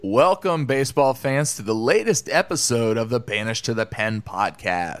Welcome, baseball fans, to the latest episode of the Banished to the Pen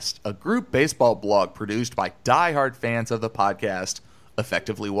podcast, a group baseball blog produced by diehard fans of the podcast,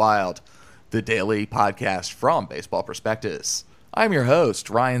 Effectively Wild, the daily podcast from Baseball Prospectus. I'm your host,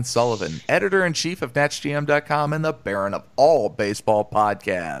 Ryan Sullivan, editor-in-chief of NatsGM.com and the Baron of all baseball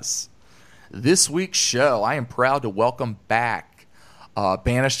podcasts. This week's show, I am proud to welcome back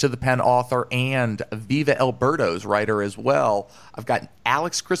Banished to the Pen author and Viva Alberto's writer as well. I've got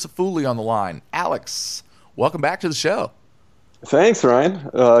Alex Crisafulli on the line. Alex, welcome back to the show. Thanks, Ryan.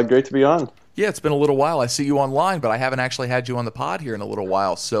 Great to be on. Yeah, it's been a little while. I see you online, but I haven't actually had you on the pod here in a little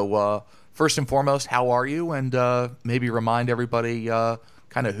while. So first and foremost, how are you? And maybe remind everybody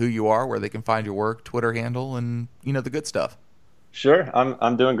kind of who you are, where they can find your work, Twitter handle, and the good stuff. Sure,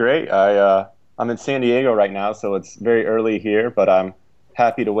 I'm doing great. I'm in San Diego right now, so it's very early here, but I'm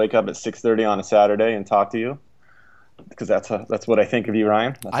happy to wake up at 6:30 on a Saturday and talk to you, because that's what I think of you,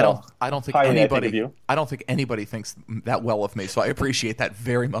 Ryan. I don't think anybody thinks that well of me, so I appreciate that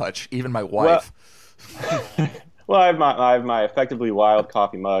very much. Even my wife. Well, I have my Effectively Wild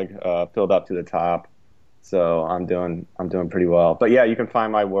coffee mug filled up to the top, so I'm doing pretty well. But yeah, you can find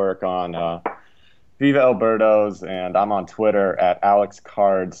my work on Viva Alberto's, and I'm on Twitter at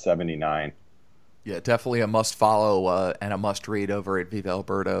AlexCard79. Yeah, definitely a must follow and a must read over at Viva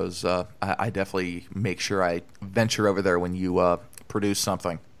Alberto's. I definitely make sure I venture over there when you produce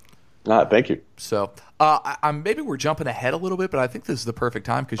something. Thank you. So maybe we're jumping ahead a little bit, but I think this is the perfect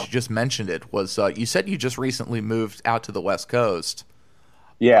time because you just mentioned it. You said you just recently moved out to the West Coast.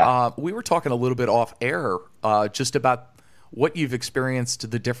 Yeah. We were talking a little bit off air just about what you've experienced,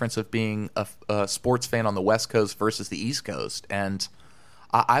 the difference of being a sports fan on the West Coast versus the East Coast. And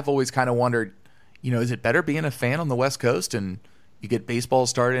I've always kind of wondered, is it better being a fan on the West Coast and you get baseball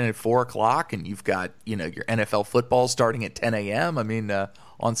starting at 4 o'clock and you've got, your NFL football starting at 10 a.m.? I mean,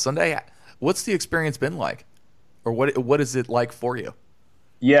 on Sunday, what's the experience been like? Or what is it like for you?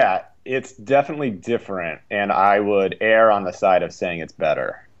 Yeah, it's definitely different, and I would err on the side of saying it's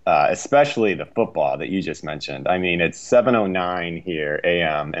better, especially the football that you just mentioned. I mean, it's 7:09 here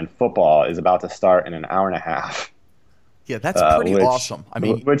a.m., and football is about to start in an hour and a half. Yeah, that's pretty awesome. I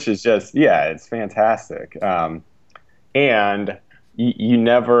mean, which is just, it's fantastic. And I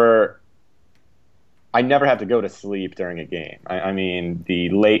never have to go to sleep during a game. I mean, the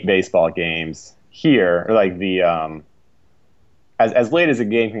late baseball games here, like as late as a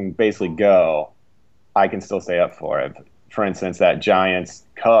game can basically go, I can still stay up for it. For instance, that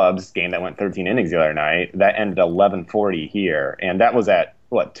Giants-Cubs game that went 13 innings the other night, that ended at 11:40 here, and that was at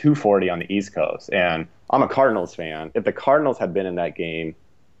 2:40 on the East Coast. And I'm a Cardinals fan. If the Cardinals had been in that game,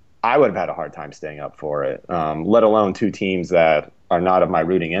 I would have had a hard time staying up for it, let alone two teams that are not of my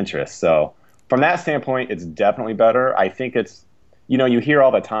rooting interest. So from that standpoint, it's definitely better. I think it's, you hear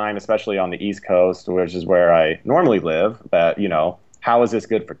all the time, especially on the East Coast, which is where I normally live, that, how is this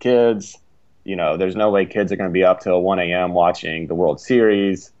good for kids? There's no way kids are going to be up till 1 a.m. watching the World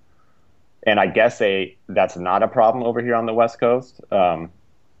Series. And I guess that's not a problem over here on the West Coast.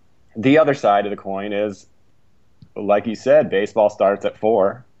 The other side of the coin is, like you said, baseball starts at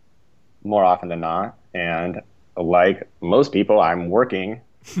 4 more often than not. And like most people, I'm working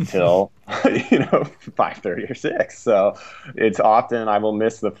till 5:30 or 6. So it's often I will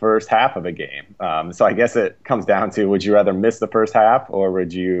miss the first half of a game. So I guess it comes down to, would you rather miss the first half or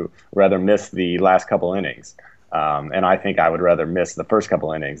would you rather miss the last couple innings? And I think I would rather miss the first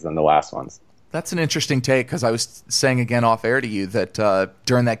couple innings than the last ones. That's an interesting take, because I was saying again off air to you that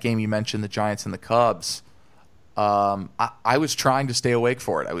during that game you mentioned the Giants and the Cubs, I was trying to stay awake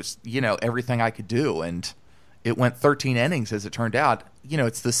for it. I was, everything I could do, and it went 13 innings as it turned out.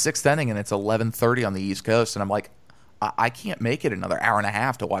 It's the 6th inning and it's 11:30 on the East Coast, and I'm like, I can't make it another hour and a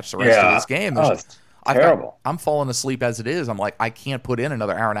half to watch the rest of this game. It's terrible. I'm falling asleep as it is. I'm like, I can't put in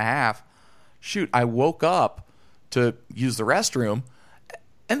another hour and a half. Shoot, I woke up to use the restroom,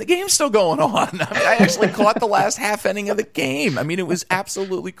 and the game's still going on. I mean, I actually caught the last half inning of the game. I mean, it was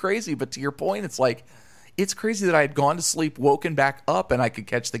absolutely crazy. But to your point, it's like, it's crazy that I had gone to sleep, woken back up, and I could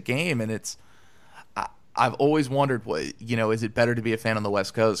catch the game. And I've always wondered, is it better to be a fan on the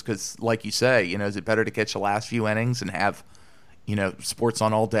West Coast? Because, like you say, is it better to catch the last few innings and have, sports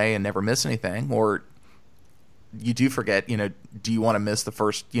on all day and never miss anything? Or you do forget, do you want to miss the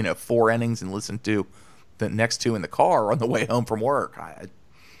first, 4 innings and listen to the next 2 in the car on the way home from work?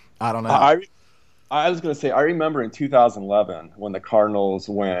 I don't know. I was going to say, I remember in 2011 when the Cardinals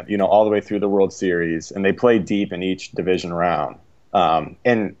went, all the way through the World Series, and they played deep in each division round.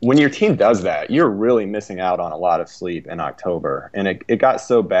 And when your team does that, you're really missing out on a lot of sleep in October. And it got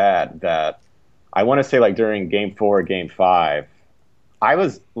so bad that I want to say, like, during Game 4, Game 5, I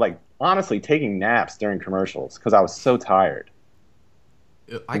was like honestly taking naps during commercials because I was so tired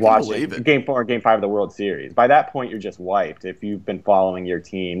I can watching believe it. Game 4 and Game 5 of the World Series. By that point, you're just wiped if you've been following your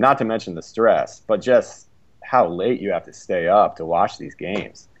team. Not to mention the stress, but just how late you have to stay up to watch these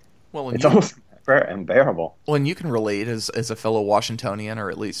games. Well, It's almost unbearable. well, and you can relate as a fellow Washingtonian, or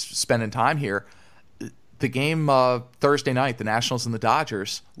at least spending time here. The game Thursday night, the Nationals and the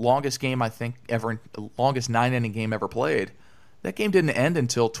Dodgers, longest game I think ever, longest 9-inning game ever played. That game didn't end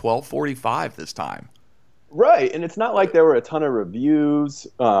until 12:45 this time. Right, and it's not like there were a ton of reviews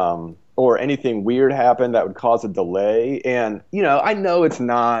or anything weird happened that would cause a delay. And, I know it's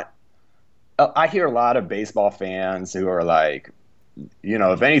not. I hear a lot of baseball fans who are like,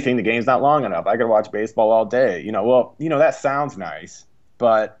 if anything, the game's not long enough. I could watch baseball all day. That sounds nice,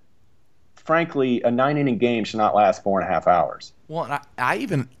 but frankly, a 9-inning game should not last 4.5 hours. Well, and I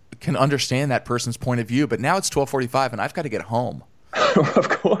even can understand that person's point of view, but now it's 12:45 and I've got to get home. Of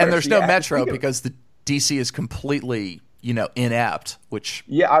course. And there's no Yeah, Metro because the DC is completely, inept, which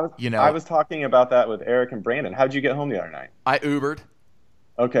I was talking about that with Eric and Brandon. How'd you get home the other night? I Ubered.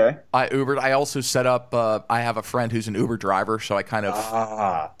 Okay. I also set up I have a friend who's an Uber driver, so I kind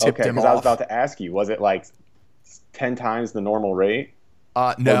of tipped him because I was off. about to ask you, was it like 10 times the normal rate?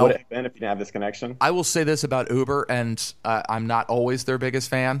 No. Or would it have been if you didn't have this connection? I will say this about Uber, and I'm not always their biggest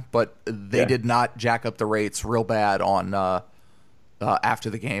fan, but they did not jack up the rates real bad on after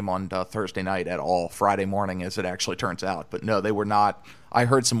the game on Thursday night at all. Friday morning, as it actually turns out. But no, they were not. I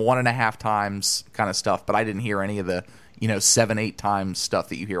heard some 1.5 times kind of stuff, but I didn't hear any of the 7-8 times stuff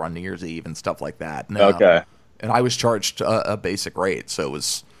that you hear on New Year's Eve and stuff like that. No. Okay. And I was charged a basic rate, so it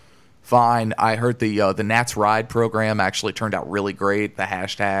was fine. I heard the Nats Ride program actually turned out really great. The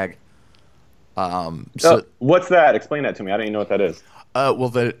hashtag. What's that? Explain that to me. I don't even know what that is.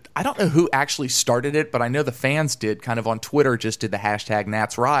 Well, I don't know who actually started it, but I know the fans did. Kind of on Twitter, just did the hashtag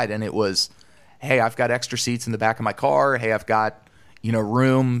Nats Ride, and it was, "Hey, I've got extra seats in the back of my car. Hey, I've got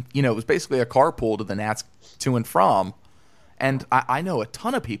room." It was basically a carpool to the Nats to and from, and I know a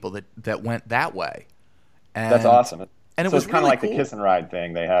ton of people that went that way. And, That's awesome. And so was it's kind of really like cool. the kiss and ride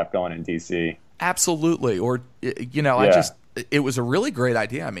thing they have going in DC. Absolutely. Or, it was a really great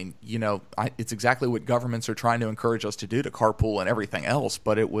idea. I mean, it's exactly what governments are trying to encourage us to do, to carpool and everything else.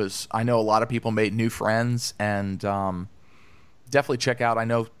 But I know a lot of people made new friends, and definitely check out. I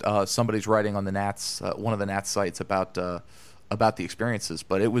know somebody's writing on the Nats, one of the Nats sites about the experiences.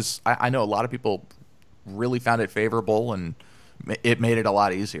 But I know a lot of people really found it favorable, and it made it a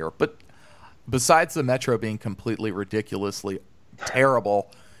lot easier. But besides the Metro being completely ridiculously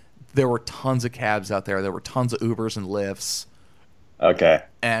terrible, there were tons of cabs out there. There were tons of Ubers and Lyfts. Okay.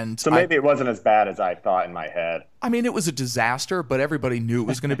 And so maybe it wasn't as bad as I thought in my head. I mean, it was a disaster, but everybody knew it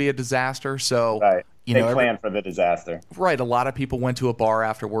was going to be a disaster. So, right. They planned for the disaster. Right. A lot of people went to a bar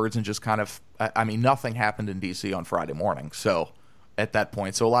afterwards and just kind of, nothing happened in D.C. on Friday morning. So at that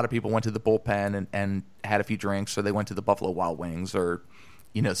point, a lot of people went to the bullpen and had a few drinks, or they went to the Buffalo Wild Wings, or,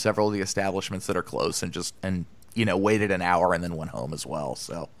 several of the establishments that are close, and waited an hour and then went home as well.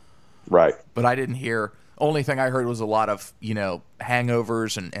 So. Right. But I didn't hear. Only thing I heard was a lot of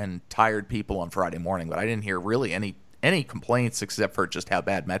hangovers and tired people on Friday morning. But I didn't hear really any complaints except for just how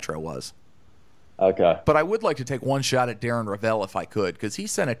bad Metro was. Okay. But I would like to take one shot at Darren Ravel if I could, because he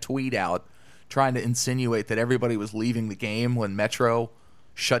sent a tweet out trying to insinuate that everybody was leaving the game when Metro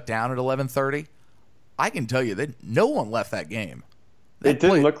shut down at 11:30. I can tell you that no one left that game. It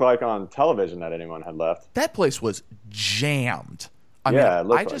didn't look like on television that anyone had left. That place was jammed. I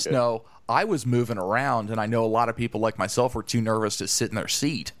know I was moving around, and I know a lot of people like myself were too nervous to sit in their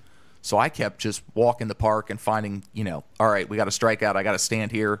seat. So I kept just walking the park and finding, all right, we got a strikeout. I got to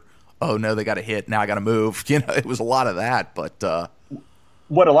stand here. Oh, no, they got a hit. Now I got to move. It was a lot of that. But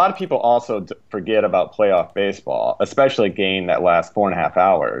what a lot of people also forget about playoff baseball, especially a game that lasts 4.5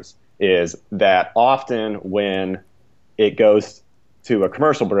 hours, is that often when it goes to a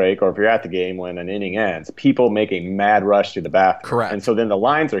commercial break, or if you're at the game when an inning ends, people make a mad rush to the bathroom. Correct. And so then the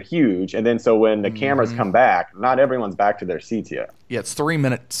lines are huge, and then so when the cameras come back, not everyone's back to their seats yet. Yeah, it's 3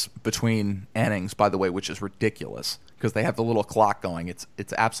 minutes between innings, by the way, which is ridiculous because they have the little clock going. It's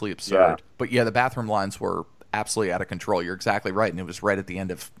absolutely absurd. Yeah. But yeah, the bathroom lines were absolutely out of control. You're exactly right, and it was right at the end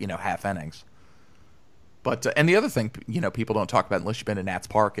of half innings. But and the other thing people don't talk about unless you've been to Nats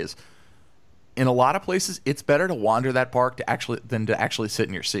Park is, in a lot of places, it's better to wander that park than to actually sit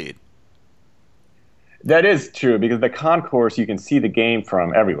in your seat. That is true, because the concourse, you can see the game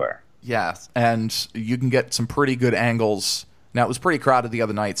from everywhere. Yes, and you can get some pretty good angles. Now, it was pretty crowded the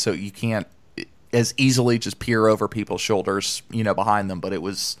other night, so you can't as easily just peer over people's shoulders, behind them. But it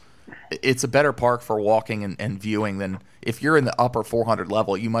was it's a better park for walking and viewing than if you're in the upper 400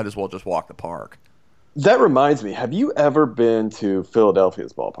 level. You might as well just walk the park. That reminds me, have you ever been to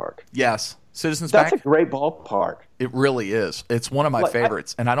Philadelphia's ballpark? Yes, Citizens That's Bank. a great ballpark. It really is. It's one of my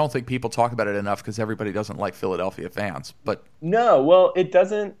favorites, and I don't think people talk about it enough because everybody doesn't like Philadelphia fans. But No, well, it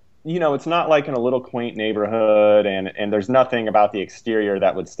doesn't. It's not like in a little quaint neighborhood, and there's nothing about the exterior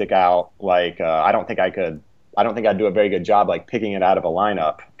that would stick out. Like I don't think I'd do a very good job like picking it out of a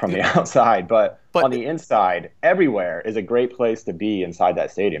lineup from the outside. But on the inside, everywhere is a great place to be inside that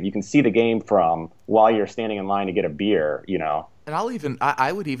stadium. You can see the game from while you're standing in line to get a beer. And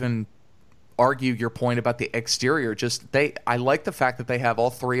I would even argue your point about the exterior. I like the fact that they have all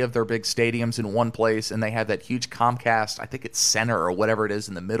three of their big stadiums in one place, and they have that huge Comcast, I think it's center or whatever it is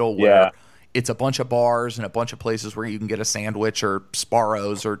in the middle, where it's a bunch of bars and a bunch of places where you can get a sandwich or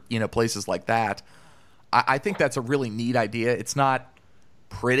Sparrows or places like that. I think that's a really neat idea. It's not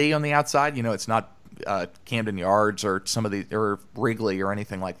pretty on the outside, it's not Camden Yards or or Wrigley or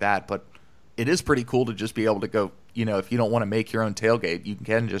anything like that, but it is pretty cool to just be able to go. If you don't want to make your own tailgate, you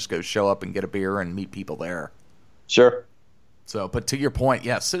can just go show up and get a beer and meet people there. Sure. So, but to your point,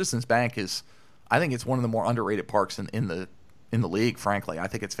 Citizens Bank I think it's one of the more underrated parks in the league. Frankly, I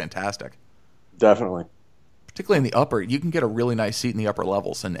think it's fantastic. Definitely. Particularly in the upper, you can get a really nice seat in the upper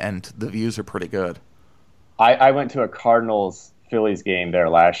levels, and the views are pretty good. I went to a Cardinals Phillies game there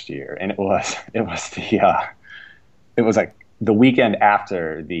last year, and it was like the weekend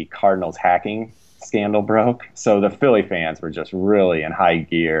after the Cardinals hacking scandal broke. So the Philly fans were just really in high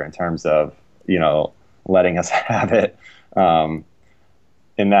gear in terms of, letting us have it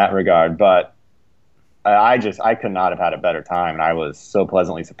in that regard. But I could not have had a better time, and I was so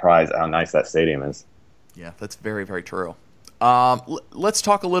pleasantly surprised at how nice that stadium is. Yeah, that's very, very true. Let's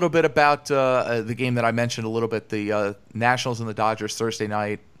talk a little bit about the game that I mentioned a little bit, the Nationals and the Dodgers Thursday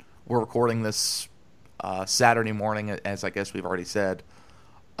night. We're recording this Saturday morning, as I guess we've already said.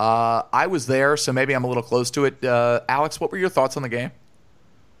 I was there, so maybe I'm a little close to it. Alex, what were your thoughts on the game?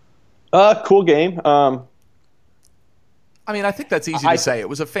 Cool game. I think that's easy to say. It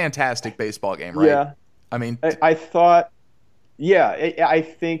was a fantastic baseball game, right? Yeah. I thought,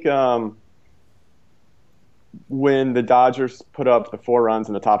 I think when the Dodgers put up the 4 runs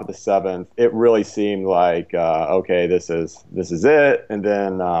in the top of the 7th, it really seemed like, okay, this is it. And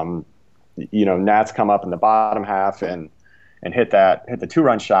then, Nats come up in the bottom half and hit the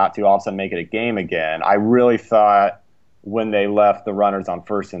 2-run shot to all of a sudden make it a game again. I really thought when they left the runners on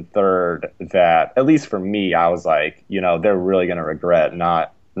first and third that, at least for me, I was like, they're really going to regret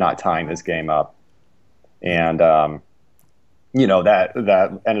not tying this game up. And, that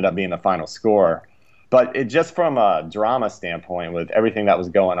ended up being the final score. But it just from a drama standpoint, with everything that was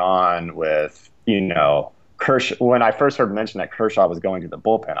going on with, Kershaw, when I first heard mention that Kershaw was going to the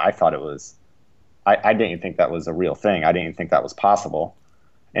bullpen, I thought it was, I didn't even think that was a real thing. I didn't even think that was possible.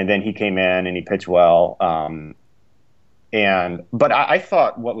 And then he came in and he pitched well. But I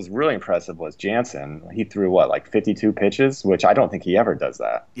thought what was really impressive was Jansen. He threw 52 pitches, which I don't think he ever does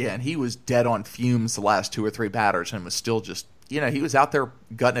that. Yeah, and he was dead on fumes the last 2 or 3 batters and was still just, he was out there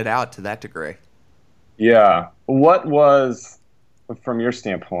gutting it out to that degree. Yeah. What was, from your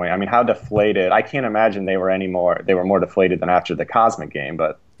standpoint, how deflated? I can't imagine they were more deflated than after the Cosmic game,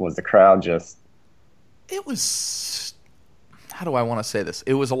 but was the crowd just... It was, how do I want to say this?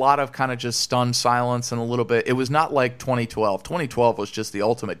 It was a lot of kind of just stunned silence and a little bit. It was not like 2012. 2012 was just the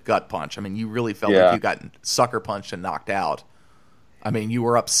ultimate gut punch. You really felt like you got sucker punched and knocked out. You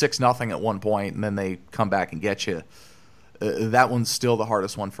were up 6-0 at one point, and then they come back and get you. That one's still the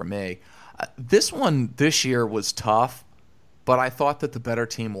hardest one for me. This one this year was tough, but I thought that the better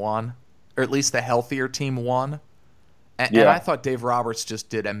team won, or at least the healthier team won. And I thought Dave Roberts just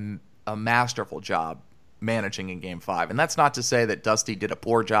did a masterful job managing in Game 5. And that's not to say that Dusty did a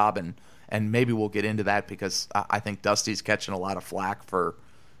poor job, and maybe we'll get into that because I think Dusty's catching a lot of flack for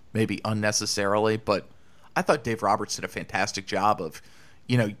maybe unnecessarily, but I thought Dave Roberts did a fantastic job of,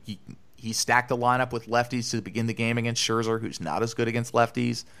 he stacked the lineup with lefties to begin the game against Scherzer, who's not as good against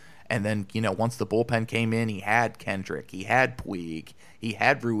lefties. And then, once the bullpen came in, he had Kendrick, he had Puig, he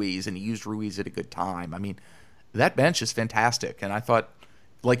had Ruiz, and he used Ruiz at a good time. That bench is fantastic. And I thought,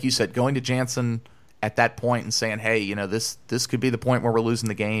 like you said, going to Jansen at that point and saying, hey, this could be the point where we're losing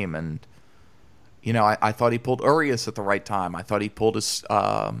the game. And, I thought he pulled Urias at the right time. I thought he pulled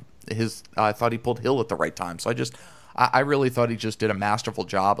I thought he pulled Hill at the right time. So I really thought he just did a masterful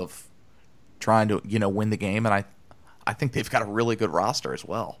job of trying to, win the game. And I think they've got a really good roster as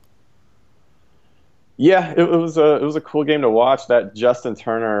well. Yeah, it was a cool game to watch. That Justin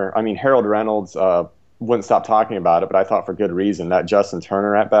Turner, Harold Reynolds wouldn't stop talking about it, but I thought for good reason. That Justin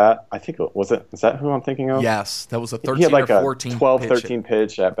Turner at bat, I think is that who I'm thinking of? Yes, that was a 13 he had like or a 14 12, pitch. 13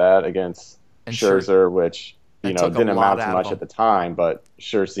 pitch at bat against And Scherzer, which took a didn't lot amount to out of much him. at the time, but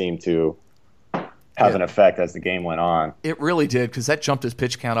sure seemed to have an effect as the game went on. It really did, because that jumped his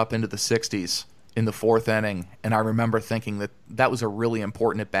pitch count up into the 60s in the fourth inning, and I remember thinking that was a really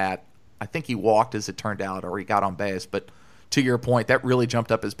important at bat. I think he walked, as it turned out, or he got on base, but to your point, that really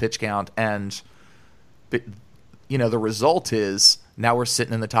jumped up his pitch count, and the result is now we're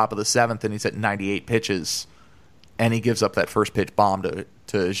sitting in the top of the seventh, and he's at 98 pitches, and he gives up that first pitch bomb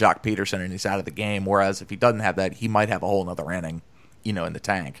to Jacques Peterson, and he's out of the game, whereas if he doesn't have that, he might have a whole other inning, in the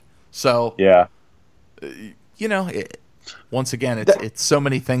tank. So, yeah. Once again, it's so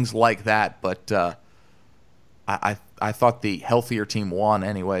many things like that, but I thought the healthier team won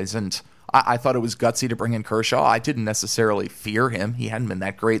anyways, and I thought it was gutsy to bring in Kershaw. I didn't necessarily fear him. He hadn't been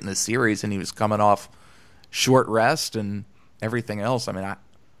that great in the series, and he was coming off short rest and everything else. I mean,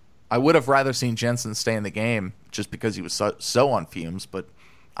 I would have rather seen Jensen stay in the game just because he was so on fumes, but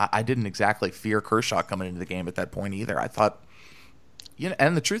I didn't exactly fear Kershaw coming into the game at that point either. I thought,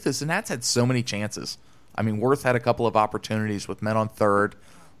 and the truth is, the Nats had so many chances. I mean, Worth had a couple of opportunities with men on third,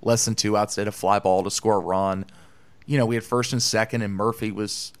 less than 2 outs, they had a fly ball to score a run. We had first and second, and Murphy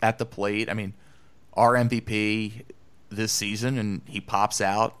was at the plate. I mean, our MVP this season, and he pops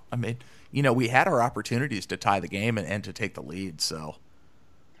out. I mean, we had our opportunities to tie the game and to take the lead. So,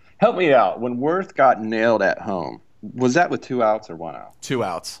 help me out. When Worth got nailed at home, was that with 2 outs or 1 out? 2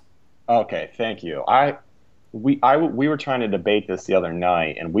 outs. Okay, thank you. We were trying to debate this the other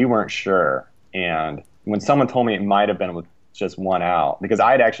night, and we weren't sure. And when someone told me it might have been with just 1 out, because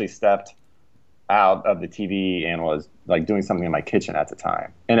I had actually stepped out of the TV and was like doing something in my kitchen at the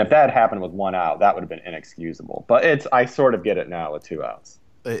time. And if that happened with 1 out, that would have been inexcusable. But I sort of get it now with 2 outs.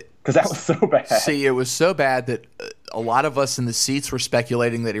 Because that was so bad. See, it was so bad that a lot of us in the seats were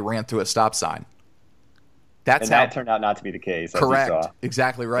speculating that he ran through a stop sign. That turned out not to be the case. Correct.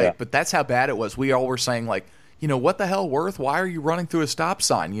 Exactly right. Yeah. But that's how bad it was. We all were saying, like, what the hell, Worth? Why are you running through a stop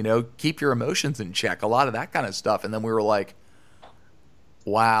sign? Keep your emotions in check. A lot of that kind of stuff. And then we were like,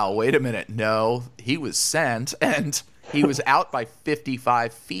 wow, wait a minute. No, he was sent, and he was out by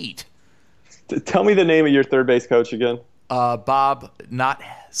 55 feet. Tell me the name of your third base coach again. Bob, not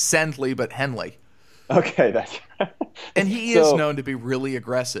Sendley, but Henley. Okay, that's right. And he is known to be really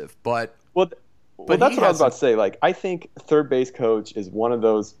aggressive, but... Well, that's what I was about to say. Like, I think third base coach is one of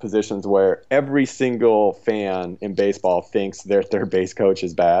those positions where every single fan in baseball thinks their third base coach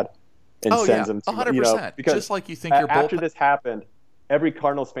is bad and sends them to 100%. Because just like you think your after this happened, every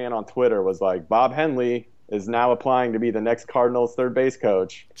Cardinals fan on Twitter was like, Bob Henley is now applying to be the next Cardinals third base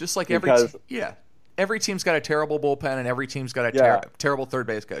coach. Just like every team's got a terrible bullpen and every team's got a terrible third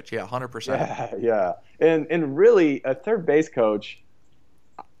base coach. Yeah, 100%. Yeah. And really, a third base coach,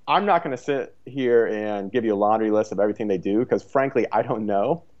 I'm not going to sit here and give you a laundry list of everything they do because, frankly, I don't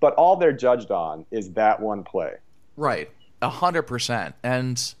know. But all they're judged on is that one play. Right, 100%.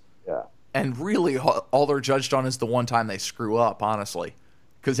 And really, all they're judged on is the one time they screw up, honestly.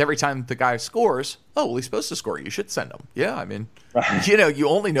 Because every time the guy scores, he's supposed to score. You should send him. Yeah, I mean, you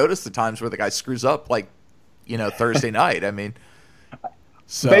only notice the times where the guy screws up, like, Thursday night. I mean,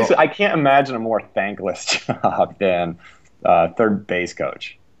 so basically, I can't imagine a more thankless job than third base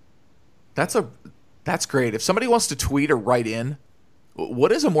coach. That's great. If somebody wants to tweet or write in,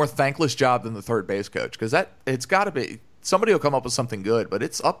 what is a more thankless job than the third base coach? Because it's got to be, somebody will come up with something good, but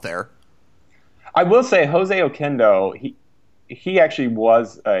it's up there. I will say Jose Oquendo, he actually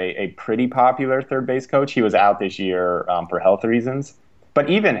was a pretty popular third base coach. He was out this year for health reasons. But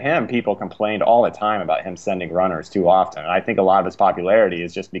even him, people complained all the time about him sending runners too often. And I think a lot of his popularity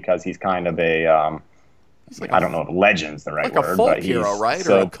is just because he's kind of I don't know if legend's the right word, but he's hero, right?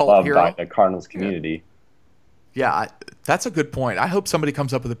 so or a cult loved hero by the Cardinals community. Yeah, that's a good point. I hope somebody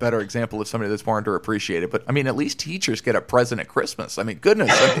comes up with a better example of somebody that's more underappreciated. But, I mean, at least teachers get a present at Christmas. I mean,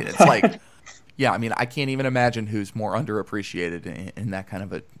 goodness. I mean, it's like, yeah, I mean, I can't even imagine who's more underappreciated in that kind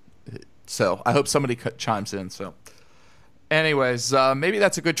of a – so I hope somebody chimes in. So, anyways, maybe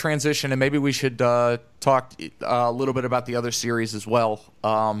that's a good transition, and maybe we should talk a little bit about the other series as well.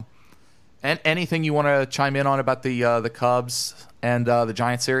 And anything you want to chime in on about the Cubs and the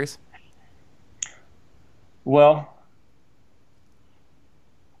Giants series? Well,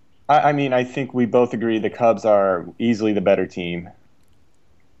 I mean, I think we both agree the Cubs are easily the better team.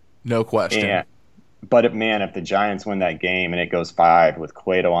 No question. But if the Giants win that game and it goes 5 with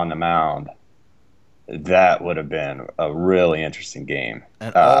Cueto on the mound, that would have been a really interesting game.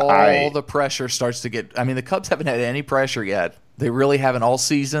 And all the pressure starts to get – I mean, the Cubs haven't had any pressure yet. They really haven't all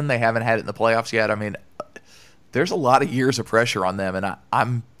season. They haven't had it in the playoffs yet. I mean, there's a lot of years of pressure on them, and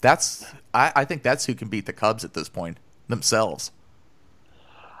I think that's who can beat the Cubs at this point themselves.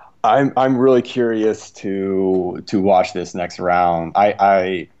 I'm really curious to watch this next round.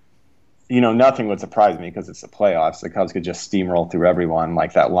 Nothing would surprise me because it's the playoffs. The Cubs could just steamroll through everyone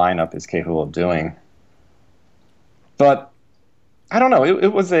like that lineup is capable of doing. But I don't know.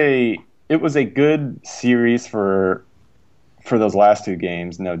 It was a good series for those last two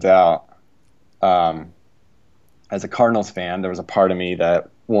games, no doubt. As a Cardinals fan, there was a part of me that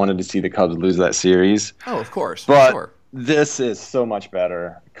wanted to see the Cubs lose that series. Oh, of course. But sure. This is so much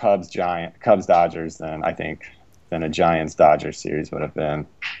better, Cubs Dodgers, than a Giants Dodgers series would have been.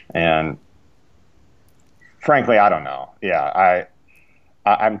 And frankly, I don't know. Yeah,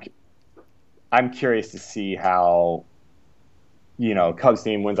 I'm curious to see how Cubs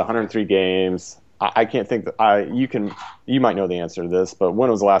team wins 103 games. I can't think that you might know the answer to this, but when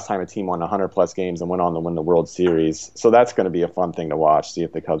was the last time a team won 100 plus games and went on to win the World Series? So that's going to be a fun thing to watch. See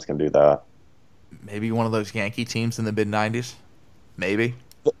if the Cubs can do that. Maybe one of those Yankee teams in the mid '90s. Maybe.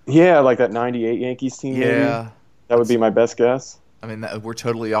 Yeah, like that '98 Yankees team. Yeah, maybe. That would be my best guess. I mean, we're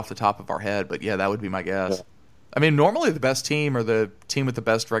totally off the top of our head, but yeah, that would be my guess. Yeah. I mean, normally the best team or the team with the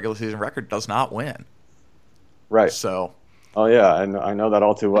best regular season record does not win. Right. So. Oh yeah, I know that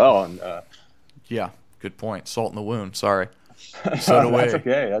all too well. And yeah, good point. Salt in the wound. Sorry. So do we. That's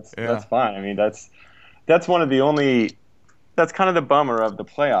okay. That's fine. I mean, that's one of the only. That's kind of the bummer of the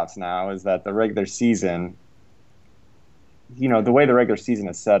playoffs now is that the regular season. The way the regular season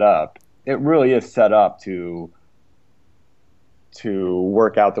is set up, it really is set up to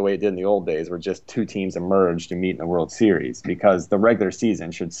work out the way it did in the old days, where just two teams emerged to meet in the World Series, because the regular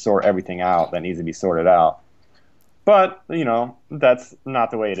season should sort everything out that needs to be sorted out. But, that's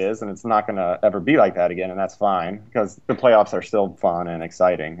not the way it is, and it's not going to ever be like that again, and that's fine, because the playoffs are still fun and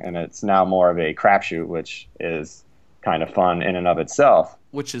exciting, and it's now more of a crapshoot, which is kind of fun in and of itself.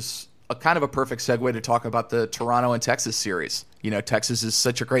 Which is a kind of a perfect segue to talk about the Toronto and Texas series. Texas is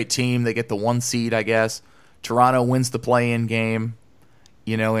such a great team. They get the 1 seed, I guess. Toronto wins the play-in game,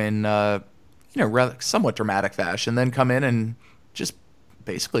 in rather somewhat dramatic fashion, then come in and just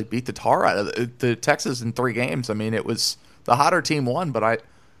basically beat the tar out of the Texas in 3 games. I mean, it was the hotter team won, but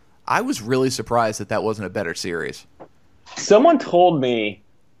I was really surprised that wasn't a better series. Someone told me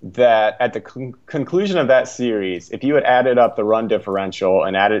that at the conclusion of that series, if you had added up the run differential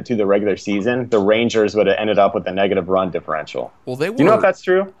and added it to the regular season, the Rangers would have ended up with a negative run differential. Well, they were. Do you know if that's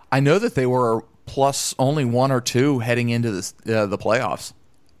true? I know that they were plus only 1 or 2 heading into the playoffs.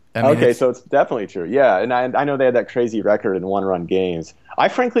 I mean, okay, so it's definitely true. Yeah, and I know they had that crazy record in 1-run games. I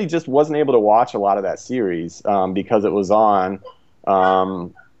frankly just wasn't able to watch a lot of that series because it was on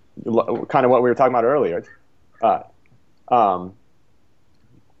kind of what we were talking about earlier.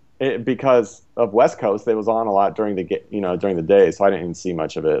 Because of West Coast, it was on a lot during the day, so I didn't even see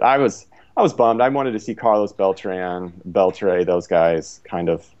much of it. I was bummed. I wanted to see Carlos Beltran, Beltre, those guys kind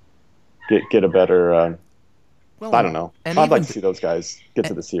of get a better. I don't know. I'd like to see those guys get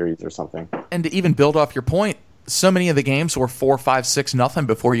to the series or something. And to even build off your point, so many of the games were 4-5-6-0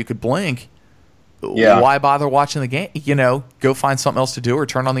 before you could blink. Yeah. Why bother watching the game? Go find something else to do or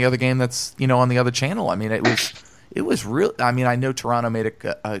turn on the other game that's on the other channel. I mean, it was real. I mean, I know Toronto made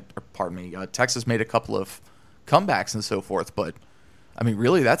Texas made a couple of comebacks and so forth, but I mean,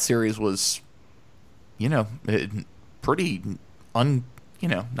 really, that series was, pretty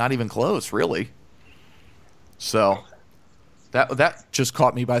not even close, really. So that just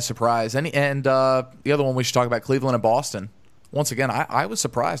caught me by surprise. And the other one we should talk about, Cleveland and Boston. Once again, I was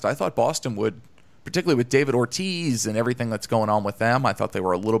surprised. I thought Boston would, particularly with David Ortiz and everything that's going on with them, I thought they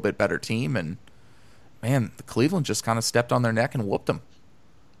were a little bit better team. And man, the Cleveland just kind of stepped on their neck and whooped them.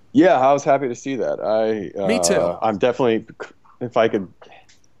 Yeah, I was happy to see that. Me too. I'm definitely, if I could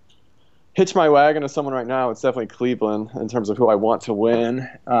hitch my wagon to someone right now, it's definitely Cleveland in terms of who I want to win.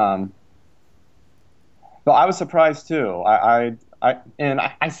 But I was surprised too. I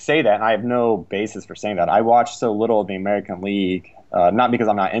say that, and I have no basis for saying that. I watch so little of the American League, not because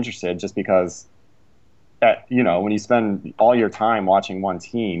I'm not interested, just because, when you spend all your time watching one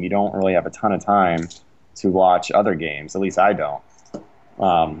team, you don't really have a ton of time to watch other games. At least I don't.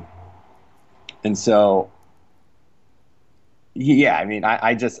 And so, yeah, I mean,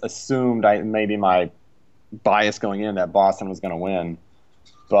 I just assumed maybe my bias going in that Boston was going to win,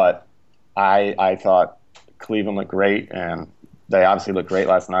 but I thought Cleveland looked great, and they obviously looked great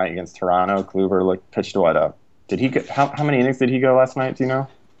last night against Toronto. Kluber pitched what? How many innings did he go last night? Do you know?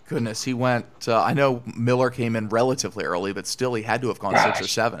 Goodness, he went. I know Miller came in relatively early, but still, he had to have gone 6 or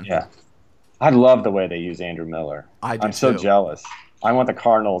 7. Yeah, I love the way they use Andrew Miller. I do I'm so too. jealous. I want the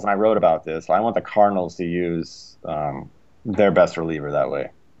Cardinals, and I wrote about this. I want the Cardinals to use their best reliever that way.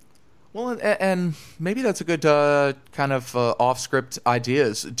 Well, and maybe that's a good kind of off-script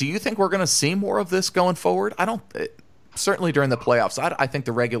ideas. Do you think we're going to see more of this going forward? I don't. Certainly during the playoffs. I think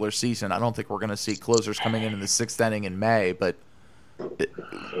the regular season, I don't think we're going to see closers coming in the sixth inning in May. But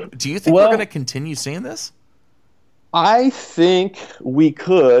do you think we're going to continue seeing this? I think we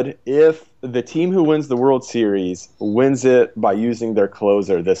could if the team who wins the World Series wins it by using their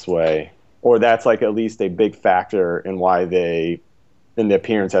closer this way, or that's like at least a big factor in in the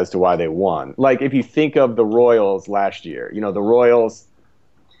appearance as to why they won. Like if you think of the Royals last year, the Royals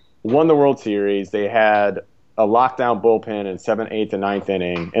won the World Series. They had a lockdown bullpen in 7th, 8th, and 9th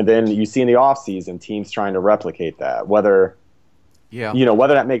inning, and then you see in the offseason teams trying to replicate that, whether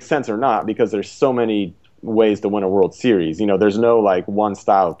that makes sense or not, because there's so many ways to win a World Series. There's no like one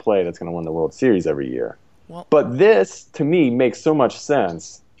style of play that's going to win the World Series every year. But this, to me, makes so much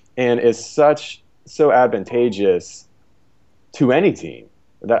sense and is so advantageous to any team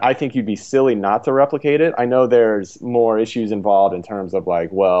that I think you'd be silly not to replicate it. I know there's more issues involved in terms of like,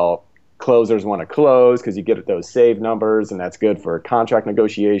 well, closers want to close because you get those save numbers, and that's good for contract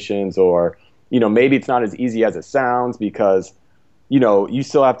negotiations, or maybe it's not as easy as it sounds because you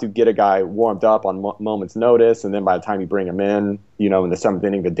still have to get a guy warmed up on moment's notice, and then by the time you bring him in in the 7th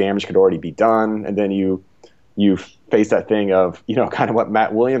inning, the damage could already be done, and then you face that thing of kind of what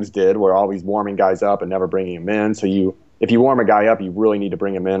Matt Williams did, where always warming guys up and never bringing him in. So if you warm a guy up, you really need to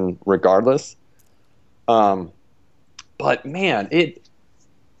bring him in regardless. But man,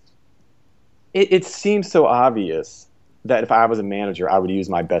 it seems so obvious that if I was a manager, I would use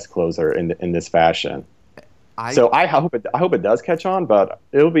my best closer in this fashion. So I hope it does catch on, but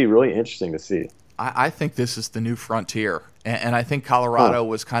it'll be really interesting to see. I think this is the new frontier, and I think Colorado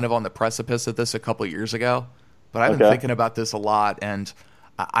was kind of on the precipice of this a couple of years ago. But I've been thinking about this a lot, and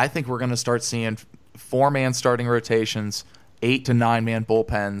I think we're going to start seeing 4-man starting rotations, 8 to 9-man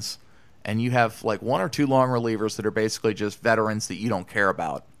bullpens, and you have like 1 or 2 long relievers that are basically just veterans that you don't care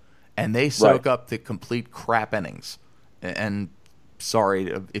about. And they soak up the complete crap innings. And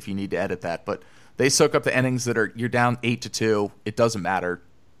sorry if you need to edit that, but they soak up the innings that you're down 8-2. It doesn't matter.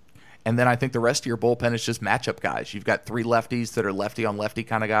 And then I think the rest of your bullpen is just matchup guys. You've got 3 lefties that are lefty on lefty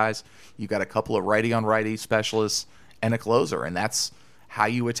kind of guys. You've got a couple of righty on righty specialists and a closer. And that's how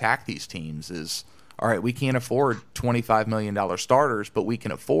you attack these teams is, all right, we can't afford $25 million starters, but we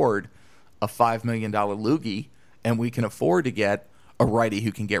can afford a $5 million loogie, and we can afford to get a righty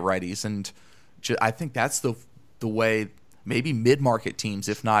who can get righties. And I think that's the way maybe mid-market teams,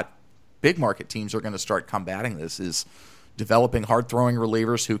 if not big market teams, are going to start combating this, is developing hard-throwing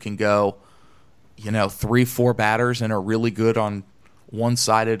relievers who can go, 3-4 batters and are really good on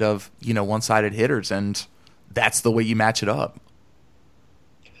one-sided hitters, and that's the way you match it up.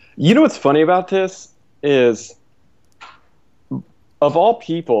 You know what's funny about this is, of all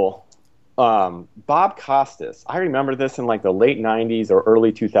people, Bob Costas, I remember this in like the late 90s or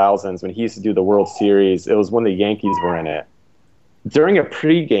early 2000s when he used to do the World Series. It was when the Yankees were in it. During a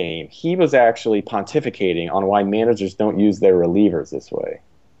pregame, he was actually pontificating on why managers don't use their relievers this way.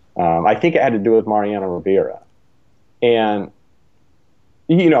 I think it had to do with Mariano Rivera. And,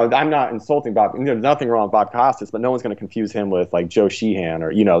 I'm not insulting Bob. There's nothing wrong with Bob Costas, but no one's going to confuse him with like Joe Sheehan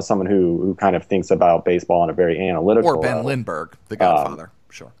or, someone who kind of thinks about baseball on a very analytical level. Or Ben level. Lindbergh, the Godfather.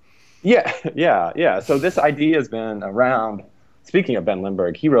 Sure. Yeah. So this idea has been around. Speaking of Ben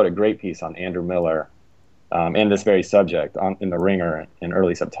Lindbergh, he wrote a great piece on Andrew Miller and this very subject in The Ringer in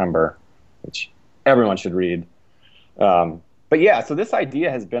early September, which everyone should read. But yeah, so this idea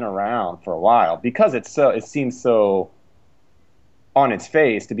has been around for a while because it seems so on its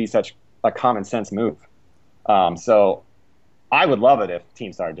face to be such a common sense move. So I would love it if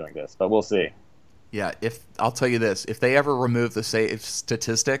teams started doing this, but we'll see. Yeah, I'll tell you this, if they ever remove the save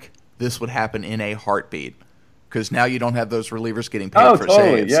statistic, this would happen in a heartbeat. Because now you don't have those relievers getting paid for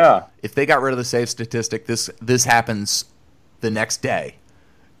saves. Yeah. If they got rid of the save statistic, this happens the next day.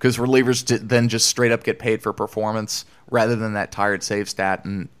 Because relievers then just straight up get paid for performance rather than that tired save stat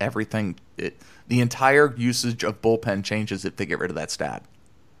and everything. The entire usage of bullpen changes if they get rid of that stat.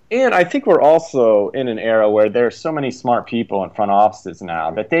 And I think we're also in an era where there's so many smart people in front offices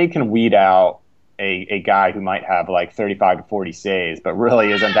now that they can weed out a guy who might have like 35 to 40 saves, but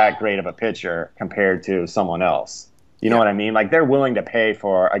really isn't that great of a pitcher compared to someone else. You know what I mean? Like they're willing to pay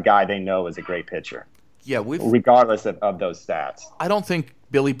for a guy they know is a great pitcher. Yeah, regardless of those stats. I don't think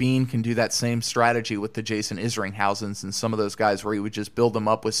Billy Beane can do that same strategy with the Jason Isringhausens and some of those guys where he would just build them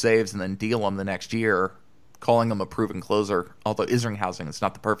up with saves and then deal them the next year, calling them a proven closer. Although Isringhausen is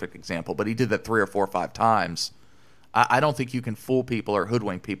not the perfect example, but he did that 3 or 4 or 5 times. I don't think you can fool people or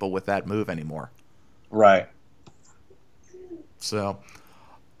hoodwink people with that move anymore. Right. So,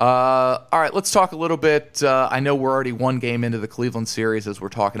 all right, let's talk a little bit. I know we're already one game into the Cleveland series as we're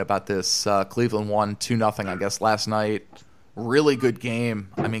talking about this. Cleveland won 2-0, I guess, last night. Really good game.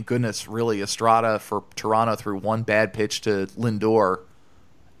 I mean, goodness, really. Estrada for Toronto threw one bad pitch to Lindor.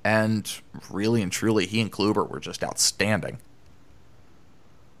 And really and truly, he and Kluber were just outstanding.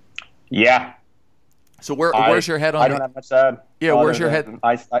 Yeah. So where's your head on? I don't have much to add. Yeah, where's your head?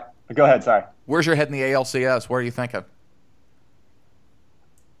 Go ahead. Sorry. Where's your head in the ALCS? What are you thinking?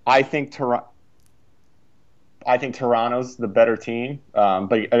 I think Toronto's the better team.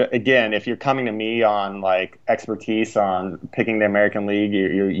 But again, if you're coming to me on like expertise on picking the American League,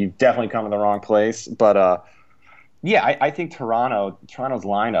 you've definitely come to the wrong place. But yeah, I think Toronto's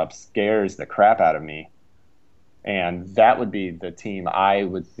lineup scares the crap out of me. And that would be the team I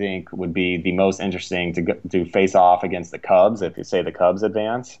would think would be the most interesting to face off against the Cubs if you say the Cubs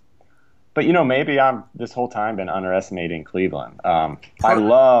advance. But, maybe I'm this whole time been underestimating Cleveland. I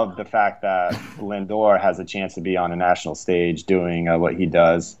love the fact that Lindor has a chance to be on a national stage doing what he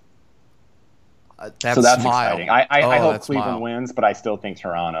does. So that's exciting. I hope Cleveland wins, but I still think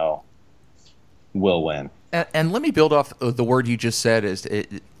Toronto will win. And let me build off the word you just said.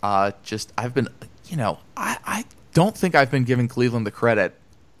 I've been, I don't think I've been giving Cleveland the credit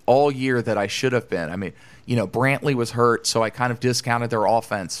all year that I should have been. I mean, Brantley was hurt, so I kind of discounted their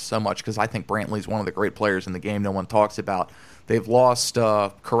offense so much because I think Brantley's one of the great players in the game no one talks about. They've lost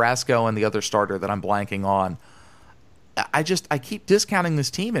Carrasco and the other starter that I'm blanking on. I keep discounting this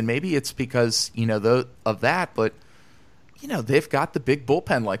team, and maybe it's because, of that, but they've got the big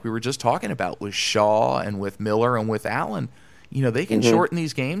bullpen like we were just talking about with Shaw and with Miller and with Allen. They can shorten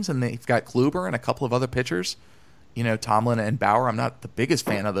these games, and they've got Kluber and a couple of other pitchers. Tomlin and Bauer, I'm not the biggest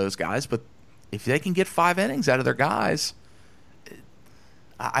fan of those guys, but if they can get 5 innings out of their guys,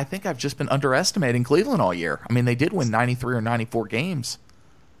 I think I've just been underestimating Cleveland all year. I mean, they did win 93 or 94 games.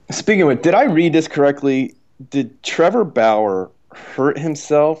 Speaking of it, did I read this correctly? Did Trevor Bauer hurt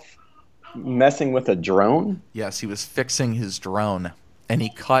himself messing with a drone? Yes, he was fixing his drone, and he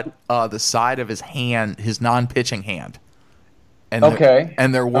cut the side of his hand, his non-pitching hand. And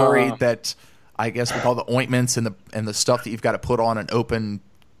and they're worried that, I guess, with all the ointments and the stuff that you've got to put on an open.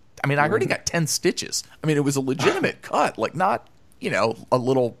 I mean, I heard he got 10 stitches. I mean, it was a legitimate cut, like not a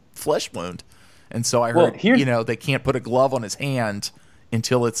little flesh wound. And so I heard they can't put a glove on his hand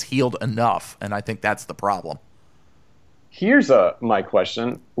until it's healed enough, and I think that's the problem. Here's my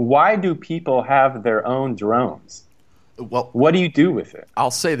question: why do people have their own drones? Well, what do you do with it?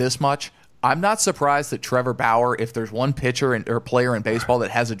 I'll say this much. I'm not surprised that Trevor Bauer, if there's one pitcher or player in baseball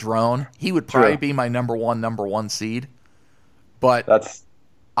that has a drone, he would probably be my number one seed. But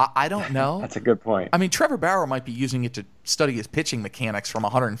I don't know. That's a good point. I mean, Trevor Bauer might be using it to study his pitching mechanics from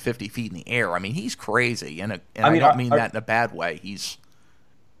 150 feet in the air. I mean, he's crazy, and I don't mean that in a bad way.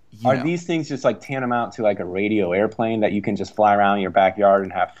 Are these things just like tantamount to like a radio airplane that you can just fly around your backyard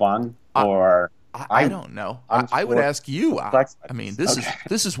and have fun? I don't know. I would ask you. I mean,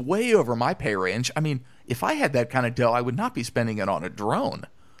 this is way over my pay range. I mean, if I had that kind of dough, I would not be spending it on a drone.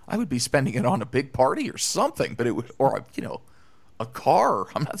 I would be spending it on a big party or something. But a car.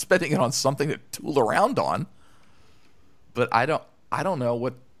 I'm not spending it on something to tool around on. But I don't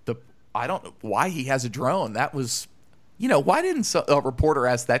know why he has a drone. That was, why didn't a reporter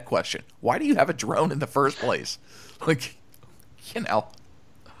ask that question? Why do you have a drone in the first place?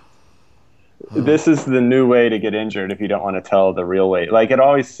 This is the new way to get injured if you don't want to tell the real way. Like, it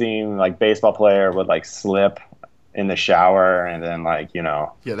always seemed like baseball player would like slip in the shower and then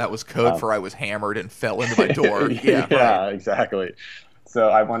Yeah, that was code for I was hammered and fell into my door. Yeah, right. Exactly. So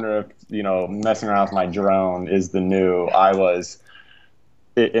I wonder if, messing around with my drone is the new I was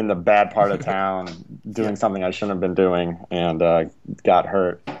in the bad part of town doing something I shouldn't have been doing and got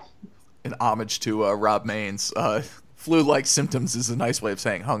hurt. In homage to Rob Maines, flu-like symptoms is a nice way of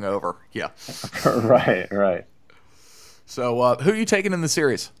saying hungover. Yeah. Right. So who are you taking in the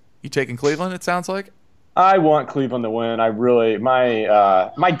series? You taking Cleveland, it sounds like? I want Cleveland to win.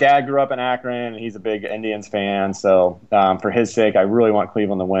 My dad grew up in Akron, and he's a big Indians fan. So for his sake, I really want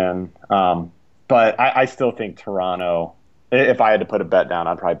Cleveland to win. But I still think Toronto, if I had to put a bet down,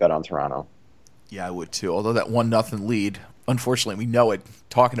 I'd probably bet on Toronto. Yeah, I would too. Although that 1-0 lead, unfortunately, we know it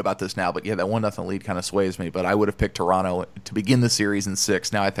talking about this now, but yeah, that 1-0 lead kind of sways me. But I would have picked Toronto to begin the series in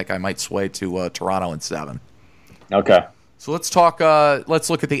 6. Now I think I might sway to Toronto in 7. Okay. So let's talk. Let's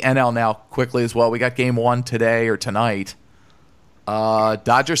look at the NL now quickly as well. We got Game 1 today or tonight.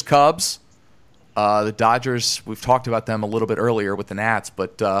 Dodgers Cubs. The Dodgers. We've talked about them a little bit earlier with the Nats,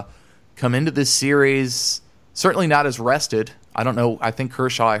 but come into this series Certainly not as rested. I don't know. I think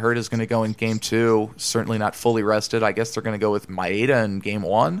Kershaw, I heard, is going to go in game 2. Certainly not fully rested. I guess they're going to go with Maeda in game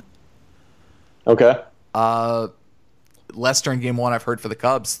 1. Okay. Lester in game 1, I've heard, for the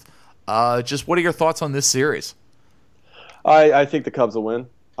Cubs. Just what are your thoughts on this series? I think the Cubs will win.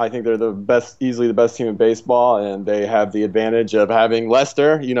 I think they're easily the best team in baseball, and they have the advantage of having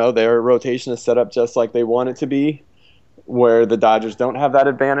Lester. You know, their rotation is set up just like they want it to be, where the Dodgers don't have that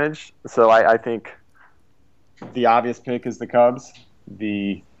advantage. So I think the obvious pick is the Cubs.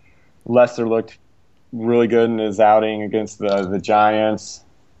 The Lester looked really good in his outing against the Giants.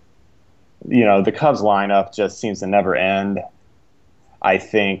 You know, the Cubs lineup just seems to never end. I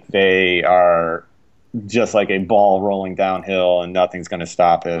think they are just like a ball rolling downhill and nothing's going to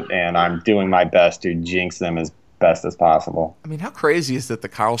stop it. And I'm doing my best to jinx them as best as possible. I mean, how crazy is that the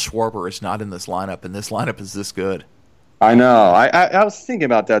Kyle Schwarber is not in this lineup and this lineup is this good? I know. I was thinking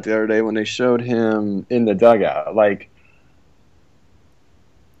about that the other day when they showed him in the dugout. Like,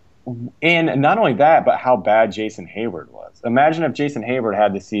 and not only that, but how bad Jason Hayward was. Imagine if Jason Hayward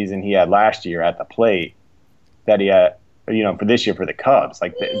had the season he had last year at the plate that he had, you know, for this year for the Cubs.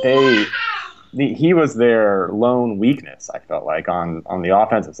 Like he was their lone weakness, I felt like, on the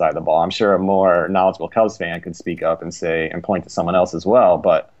offensive side of the ball. I'm sure a more knowledgeable Cubs fan could speak up and say and point to someone else as well,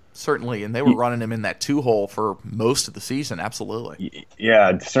 but certainly, and they were running him in that 2-hole for most of the season, absolutely.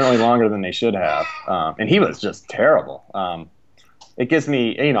 Yeah, certainly longer than they should have. And he was just terrible. It gives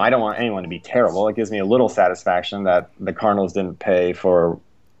me, you know, I don't want anyone to be terrible. It gives me a little satisfaction that the Cardinals didn't pay for,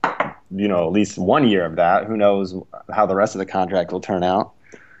 you know, at least 1 year of that. Who knows how the rest of the contract will turn out.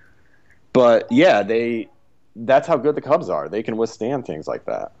 But, yeah, that's how good the Cubs are. They can withstand things like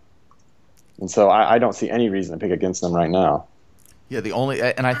that. And so I don't see any reason to pick against them right now. Yeah,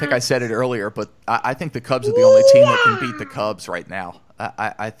 and I think I said it earlier, but I think the Cubs are the only team that can beat the Cubs right now.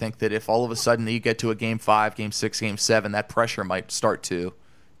 I think that if all of a sudden you get to a Game 5, Game 6, Game 7, that pressure might start to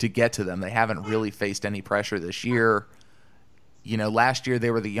get to them. They haven't really faced any pressure this year. You know, last year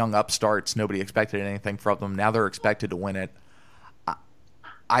they were the young upstarts. Nobody expected anything from them. Now they're expected to win it.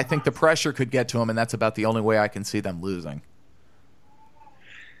 I think the pressure could get to them, and that's about the only way I can see them losing.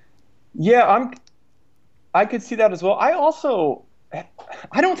 Yeah, I could see that as well.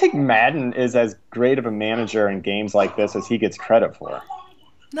 I don't think Madden is as great of a manager in games like this as he gets credit for.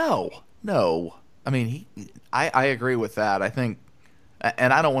 No. I mean, I agree with that. I think,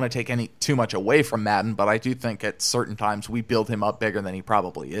 and I don't want to take too much away from Madden, but I do think at certain times we build him up bigger than he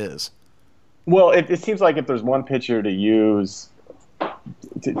probably is. Well, it seems like if there's one pitcher to use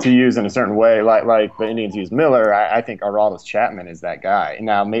in a certain way, like the Indians use Miller, I think Aroldis Chapman is that guy.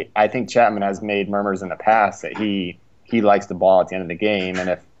 Now, I think Chapman has made murmurs in the past that he likes the ball at the end of the game, and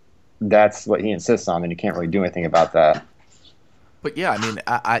if that's what he insists on, then you can't really do anything about that. But yeah, I mean,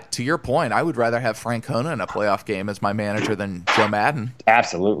 to your point, I would rather have Francona in a playoff game as my manager than Joe Madden.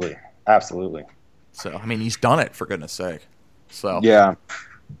 Absolutely. So, I mean, he's done it, for goodness sake. So yeah.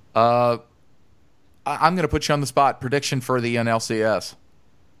 I'm going to put you on the spot. Prediction for the NLCS.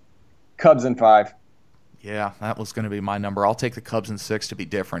 Cubs in 5. Yeah, that was going to be my number. I'll take the Cubs in 6 to be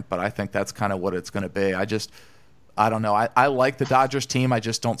different, but I think that's kind of what it's going to be. I don't know. I like the Dodgers team. I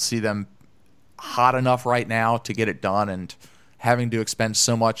just don't see them hot enough right now to get it done, and having to expend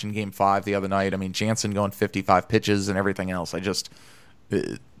so much in Game 5 the other night. I mean, Jansen going 55 pitches and everything else.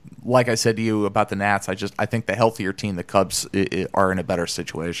 Like I said to you about the Nats, I think the healthier team, the Cubs, are in a better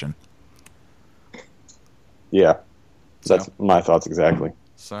situation. Yeah, that's my thoughts exactly.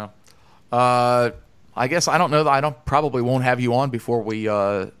 So, I guess I don't know that I probably won't have you on before we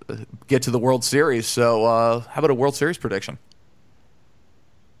get to the World Series. So, how about a World Series prediction?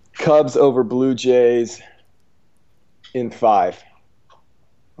 Cubs over Blue Jays in 5.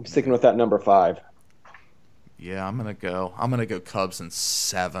 I'm sticking with that number 5. Yeah, I'm gonna go Cubs in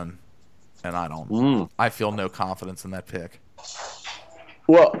 7, and I feel no confidence in that pick.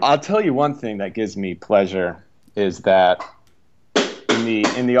 Well, I'll tell you one thing that gives me pleasure is that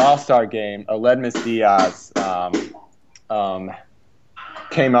in the All-Star game, Aledmys Diaz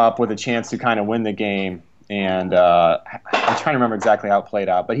came up with a chance to kind of win the game, and I'm trying to remember exactly how it played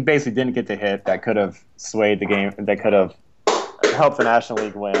out, but he basically didn't get the hit that could have swayed the game, that could have helped the National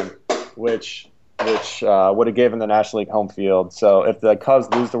League win, which would have given the National League home field. So if the Cubs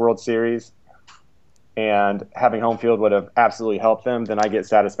lose the World Series and having home field would have absolutely helped them, then I get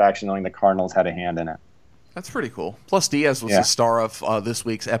satisfaction knowing the Cardinals had a hand in it. That's pretty cool. Plus, Diaz was the star of this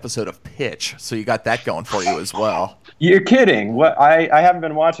week's episode of Pitch, so you got that going for you as well. You're kidding. What? I haven't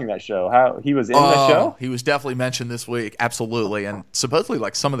been watching that show. How he was in the show? He was definitely mentioned this week, absolutely. And supposedly,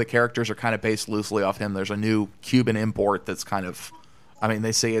 like, some of the characters are kind of based loosely off him. There's a new Cuban import that's kind of I mean,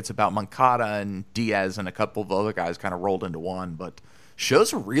 they say it's about Moncada and Diaz and a couple of other guys kind of rolled into one. But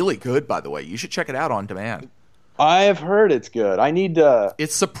shows are really good, by the way. You should check it out on demand. I have heard it's good. I need to.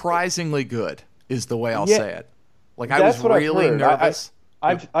 It's surprisingly good, is the way I'll Yeah, say it. Like, I was that's what I've really heard. nervous.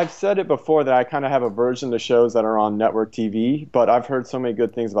 I've said it before that I kind of have aversion to shows that are on network TV, but I've heard so many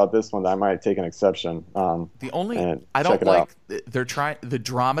good things about this one that I might take an exception. The only and I check don't it like out. they're trying the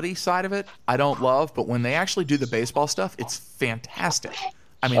dramedy side of it. I don't love, but when they actually do the baseball stuff, it's fantastic.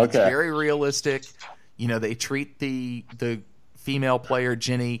 I mean, it's Okay. very realistic. You know, they treat the female player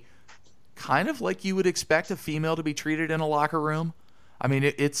Ginny kind of like you would expect a female to be treated in a locker room. I mean,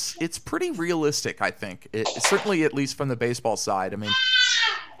 it's pretty realistic, I think. Certainly, at least from the baseball side. I mean,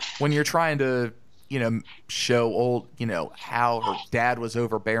 when you're trying to, show how her dad was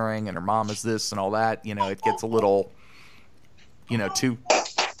overbearing and her mom is this and all that, it gets a little, too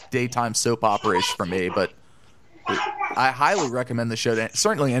daytime soap opera-ish for me. But I highly recommend the show to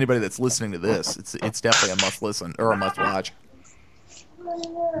certainly anybody that's listening to this. It's definitely a must listen or a must watch.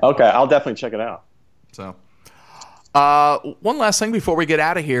 Okay, I'll definitely check it out. So. One last thing before we get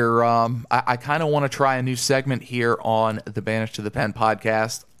out of here. I kind of want to try a new segment here on the Banished to the Pen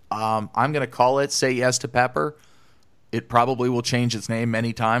podcast. I'm going to call it Say Yes to Pepper. It probably will change its name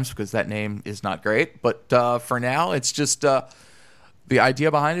many times because that name is not great. But for now, it's just the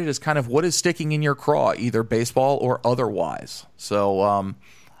idea behind it is kind of what is sticking in your craw, either baseball or otherwise. So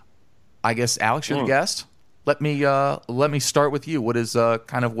I guess, Alex, you're the guest. Let me start with you. What is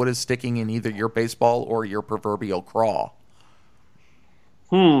what is sticking in either your baseball or your proverbial craw?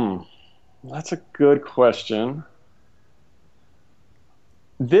 That's a good question.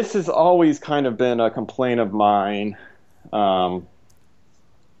 This has always kind of been a complaint of mine, and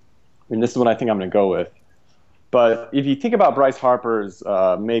this is what I think I'm going to go with. But if you think about Bryce Harper's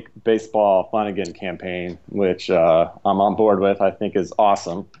Make Baseball Fun Again campaign, which I'm on board with, I think is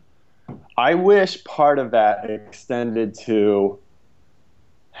awesome. I wish part of that extended to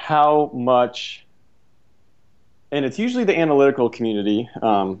how much, and it's usually the analytical community,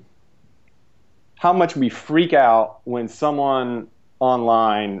 how much we freak out when someone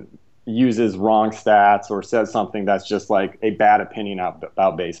online uses wrong stats or says something that's just like a bad opinion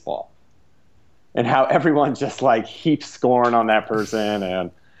about baseball. And how everyone just like heaps scorn on that person. And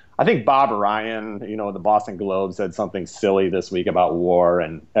I think Bob Ryan, the Boston Globe said something silly this week about WAR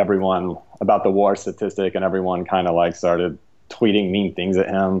and everyone about the WAR statistic, and everyone kind of like started tweeting mean things at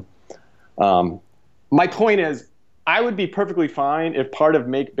him. My point is, I would be perfectly fine if part of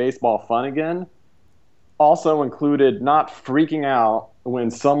Make Baseball Fun Again also included not freaking out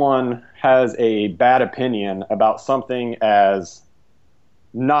when someone has a bad opinion about something as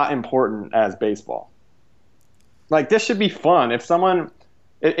not important as baseball. Like, this should be fun. If someone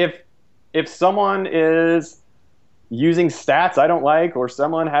is using stats I don't like, or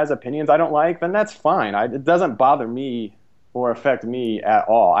someone has opinions I don't like, then that's fine. It doesn't bother me or affect me at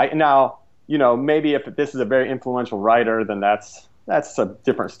all. Maybe if this is a very influential writer, then that's a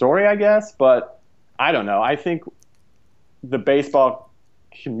different story, I guess. But I don't know. I think the baseball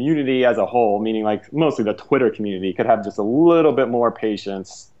community as a whole, meaning like mostly the Twitter community, could have just a little bit more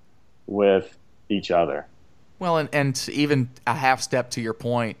patience with each other. Well, and even a half step to your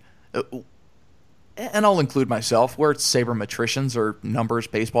point, and I'll include myself, we're sabermetricians or numbers,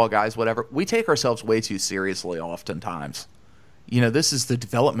 baseball guys, whatever. We take ourselves way too seriously oftentimes. This is the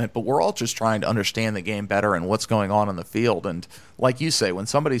development, but we're all just trying to understand the game better and what's going on in the field. And like you say, when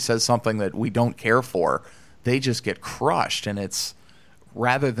somebody says something that we don't care for, they just get crushed. And it's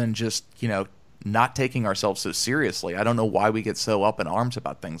rather than just, not taking ourselves so seriously. I don't know why we get so up in arms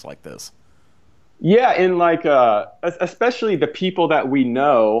about things like this. Yeah, and like especially the people that we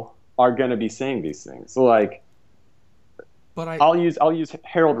know are going to be saying these things. So like, but I'll use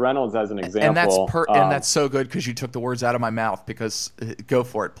Harold Reynolds as an example. And that's so good because you took the words out of my mouth. Because go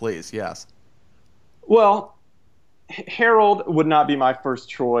for it, please. Yes. Well, Harold would not be my first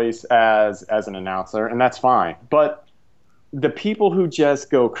choice as an announcer, and that's fine. But the people who just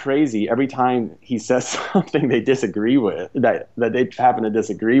go crazy every time he says something they disagree with, that they happen to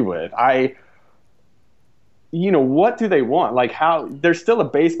disagree with, what do they want? Like, how there's still a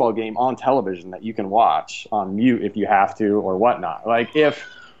baseball game on television that you can watch on mute if you have to or whatnot. Like, if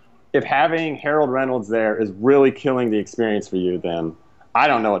having Harold Reynolds there is really killing the experience for you, then I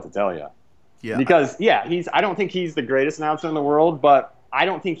don't know what to tell you. Yeah. Because I don't think he's the greatest announcer in the world, but I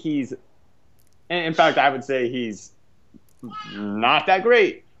don't think he's, in fact, I would say he's not that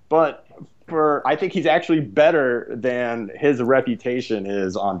great, but I think he's actually better than his reputation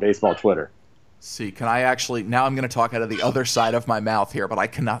is on baseball Twitter. See, can I actually, now I'm going to talk out of the other side of my mouth here, but I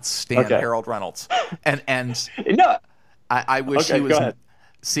cannot stand Harold Reynolds. And no, I wish Okay, he was. go ahead.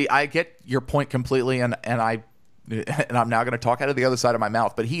 See, I get your point completely, and I'm now going to talk out of the other side of my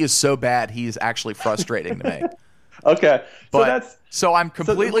mouth. But he is so bad, he is actually frustrating to me. Okay, So I'm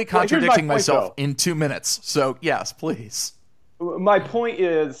completely here's my contradicting point, myself though. in 2 minutes. So yes, please. My point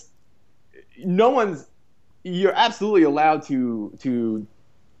is, you're absolutely allowed to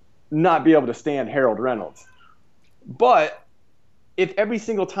not be able to stand Harold Reynolds, but if every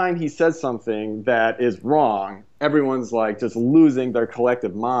single time he says something that is wrong, everyone's like just losing their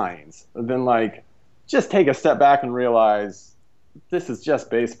collective minds, then like just take a step back and realize this is just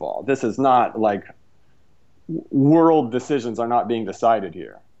baseball. This is not like world decisions are not being decided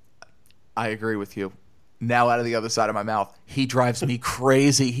here. I agree with you. Now out of the other side of my mouth, he drives me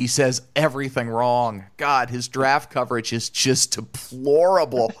crazy. He says everything wrong. God, his draft coverage is just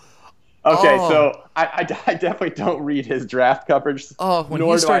deplorable. Okay, Oh. so I definitely don't read his draft coverage, Oh, when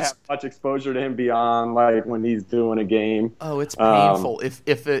nor he do I starts- have much exposure to him beyond like when he's doing a game. Oh, it's painful. If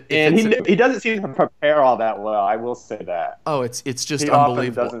And it's he doesn't seem to prepare all that well. I will say that. oh, it's just He often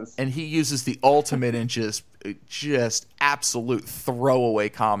unbelievable. doesn't- And he uses the ultimate in just absolute throwaway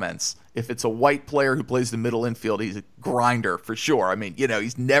comments. If it's a white player who plays the middle infield, he's a grinder for sure. I mean,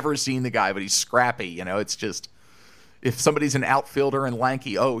 he's never seen the guy, but he's scrappy. It's just, if somebody's an outfielder and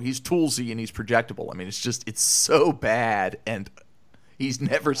lanky, oh, he's toolsy and he's projectable. I mean, it's so bad. And he's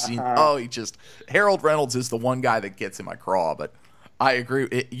never seen, Harold Reynolds is the one guy that gets in my craw. But I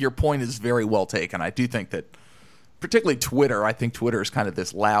agree. Your point is very well taken. I do think that, particularly Twitter, I think Twitter is kind of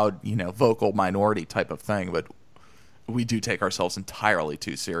this loud, vocal minority type of thing. But we do take ourselves entirely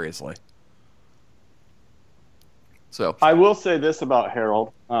too seriously. So I will say this about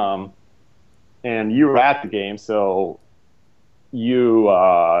Harold, and you were at the game, so you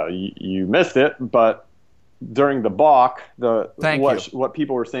missed it. But during the balk, what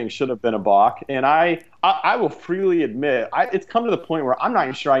people were saying should have been a balk, and I will freely admit it's come to the point where I'm not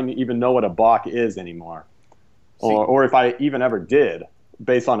even sure I even know what a balk is anymore, or if I even ever did,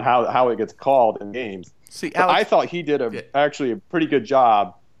 based on how it gets called in games. See, Alex, Alex, I thought he did actually a pretty good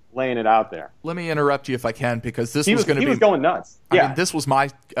job laying it out there. let me interrupt you if I can, because He was going nuts. I mean, this was my,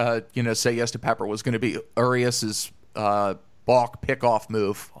 say yes to Pepper was going to be Urias's balk pickoff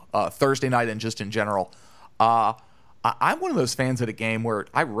move Thursday night and just in general. I'm one of those fans at a game where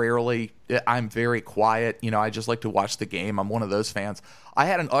I'm very quiet. I just like to watch the game. I'm one of those fans. I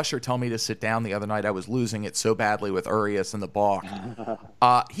had an usher tell me to sit down the other night. I was losing it so badly with Urias and the balk.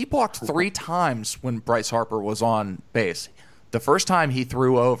 He balked 3 times when Bryce Harper was on base. The first time he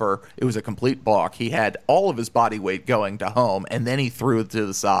threw over, it was a complete balk. He had all of his body weight going to home, and then he threw it to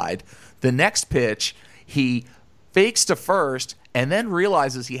the side. The next pitch, he fakes to first and then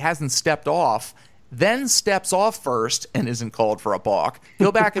realizes he hasn't stepped off, then steps off first and isn't called for a balk.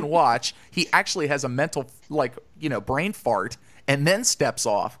 Go back and watch. He actually has a mental, brain fart, and then steps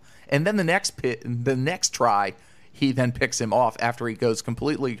off. And then the next try, he then picks him off after he goes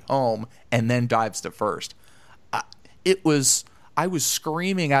completely home and then dives to first. I was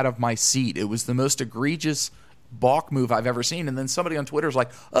screaming out of my seat. It was the most egregious balk move I've ever seen. And then somebody on Twitter is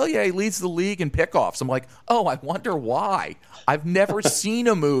like, oh yeah, he leads the league in pickoffs. I'm like, oh, I wonder why. I've never seen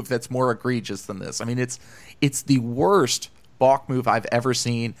a move that's more egregious than this. I mean, it's the worst balk move I've ever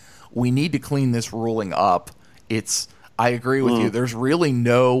seen. We need to clean this ruling up. I agree with you. There's really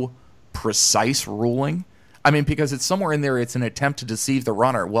no precise ruling. I mean, because it's somewhere in there, it's an attempt to deceive the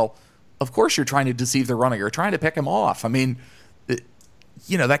runner. Well, of course you're trying to deceive the runner. You're trying to pick him off. I mean,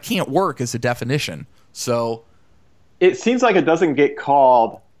 that can't work as a definition. So it seems like it doesn't get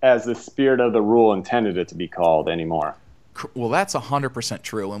called as the spirit of the rule intended it to be called anymore. Well, that's 100%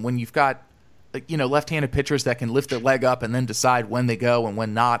 true. And when you've got, left-handed pitchers that can lift their leg up and then decide when they go and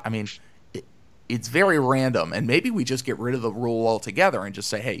when not, I mean, it's very random. And maybe we just get rid of the rule altogether and just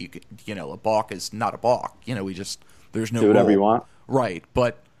say, hey, a balk is not a balk. There's no do whatever rule. you want. Right.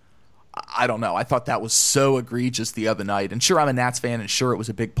 But I don't know. I thought that was so egregious the other night. And sure, I'm a Nats fan, and sure, it was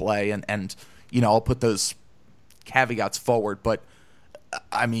a big play. And I'll put those caveats forward. But,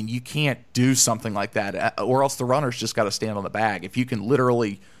 I mean, you can't do something like that, or else the runner's just got to stand on the bag. If you can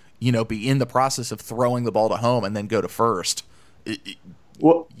literally, be in the process of throwing the ball to home and then go to first,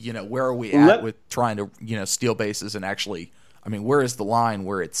 where are we at with trying to, steal bases and actually, I mean, where is the line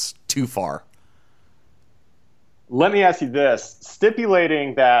where it's too far? Let me ask you this.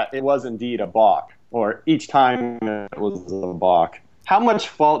 Stipulating that it was indeed a balk, or each time it was a balk, how much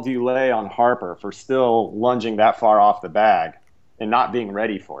fault do you lay on Harper for still lunging that far off the bag and not being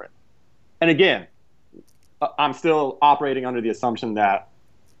ready for it? And again, I'm still operating under the assumption that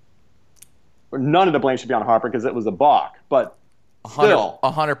none of the blame should be on Harper because it was a balk. But Still,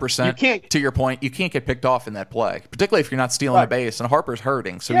 100%. You can't- To your point, you can't get picked off in that play, particularly if you're not stealing a base. And Harper's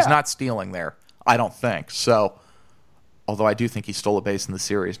hurting, so he's Yeah. not stealing there. I don't think so. Although I do think he stole a base in the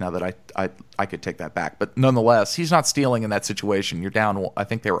series. Now that I could take that back, but nonetheless, he's not stealing in that situation. You're down. I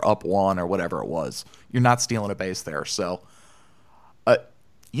think they were up 1 or whatever it was. You're not stealing a base there. So,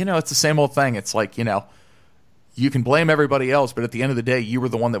 it's the same old thing. It's like, you can blame everybody else, but at the end of the day, you were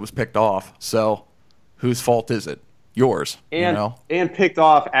the one that was picked off. So, whose fault is it? Yours. And picked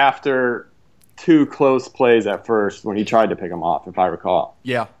off after 2 close plays at first when he tried to pick him off, if I recall.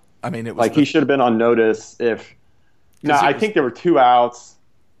 Yeah, I mean, it was he should have been on notice if. Now, I think there were 2 outs,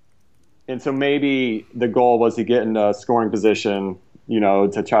 and so maybe the goal was to get in a scoring position,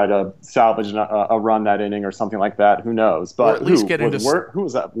 to try to salvage a run that inning or something like that. Who knows? But or at least get into who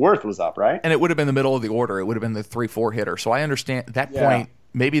was up? Worth was up, right? And it would have been the middle of the order. It would have been the 3-4 hitter. So I understand at that point.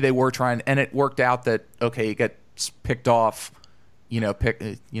 Maybe they were trying, and it worked out that okay, you get picked off,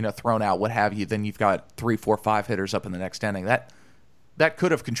 thrown out, what have you. Then you've got 3, 4, 5 hitters up in the next inning. That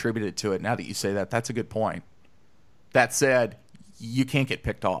could have contributed to it. Now that you say that, that's a good point. That said, you can't get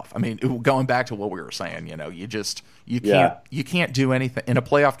picked off. I mean, going back to what we were saying, you can't do anything in a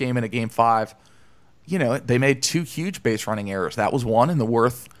playoff game in a game 5. They made 2 huge base running errors. That was one, and the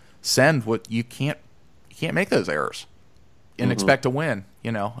Worth send. What you can't make those errors and expect to win.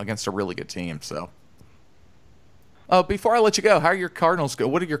 Against a really good team. So, before I let you go, how are your Cardinals go?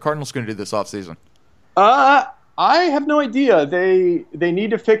 What are your Cardinals going to do this offseason? I have no idea. They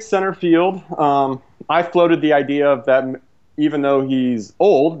need to fix center field. I floated the idea of that even though he's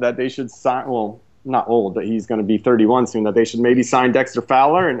old, that they should sign. Well, not old, but he's going to be 31 soon. That they should maybe sign Dexter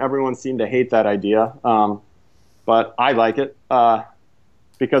Fowler, and everyone seemed to hate that idea. But I like it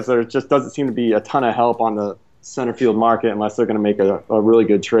because there just doesn't seem to be a ton of help on the center field market unless they're going to make a really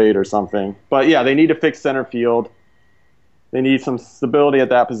good trade or something. But yeah, they need to fix center field. They need some stability at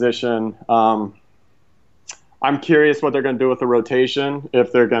that position. I'm curious what they're going to do with the rotation,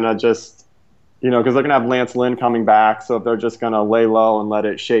 if they're going to just, because they're going to have Lance Lynn coming back. So if they're just going to lay low and let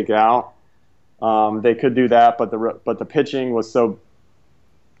it shake out, they could do that. But the pitching was so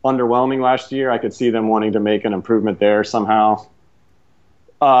underwhelming last year. I could see them wanting to make an improvement there somehow.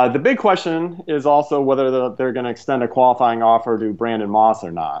 The big question is also whether they're going to extend a qualifying offer to Brandon Moss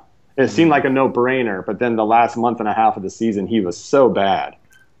or not. It seemed like a no-brainer, but then the last month and a half of the season, he was so bad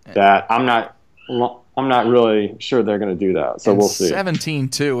that I'm not really sure they're going to do that. So we'll see.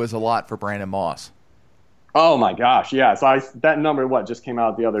 17-2 is a lot for Brandon Moss. Oh my gosh, yeah. So that number just came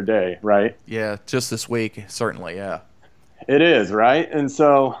out the other day, right? Yeah, just this week, certainly. Yeah, it is, right? And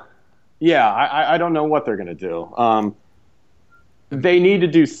so, yeah, I don't know what they're going to do. They need to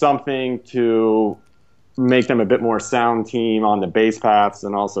do something to make them a bit more sound team on the base paths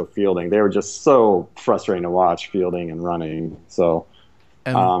and also fielding. They were just so frustrating to watch, fielding and running. So,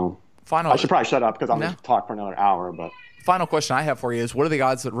 I should probably shut up because I'm going to talk for another hour. But final question I have for you is, what are the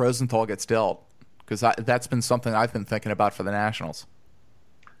odds that Rosenthal gets dealt? Because that's been something I've been thinking about for the Nationals.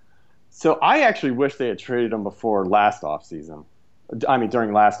 So I actually wish they had traded him before last offseason. I mean,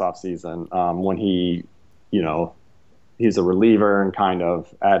 during last offseason, when he, he's a reliever and kind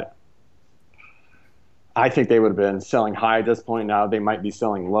of I think they would have been selling high at this point. Now they might be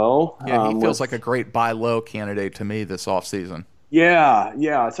selling low. Yeah, he feels like a great buy low candidate to me this offseason.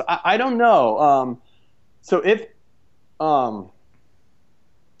 Yeah. So I don't know. So if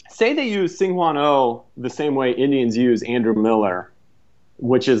say they use Seung-Hwan Oh the same way Indians use Andrew Miller,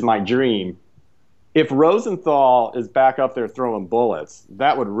 which is my dream. If Rosenthal is back up there throwing bullets,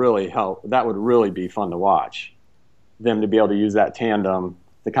 that would really help. That would really be fun to watch. Them to be able to use that tandem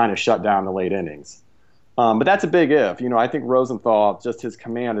to kind of shut down the late innings. But that's a big if. I think Rosenthal, just his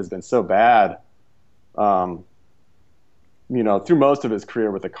command has been so bad, through most of his career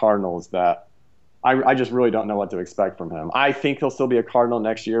with the Cardinals that I just really don't know what to expect from him. I think he'll still be a Cardinal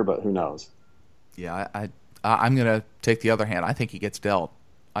next year, but who knows? Yeah, I'm going to take the other hand. I think he gets dealt.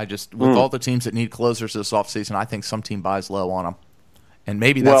 With all the teams that need closers this offseason, I think some team buys low on him. And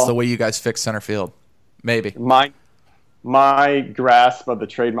maybe that's the way you guys fix center field. Maybe. My grasp of the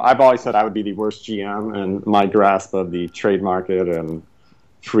trade, I've always said I would be the worst GM, and my grasp of the trade market and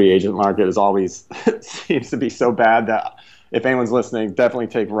free agent market is always seems to be so bad that if anyone's listening, definitely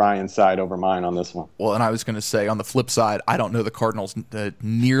take Ryan's side over mine on this one. Well, and I was going to say, on the flip side, I don't know the Cardinals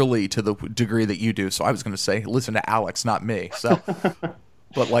nearly to the degree that you do, so I was going to say, listen to Alex, not me. So,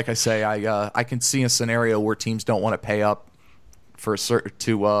 but like I say, I can see a scenario where teams don't want to pay up for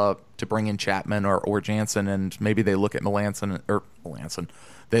to bring in Chapman or Jansen, and maybe they look at Melanson.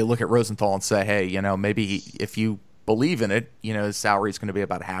 They look at Rosenthal and say, hey, maybe if you believe in it, his salary is going to be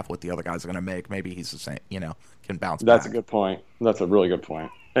about half what the other guys are going to make. Maybe he's the same, can bounce That's back. a good point. That's a really good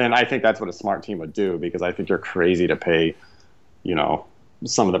point. And I think that's what a smart team would do, because I think you're crazy to pay,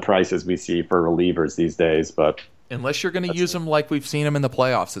 some of the prices we see for relievers these days. But unless you're going to use them like we've seen them in the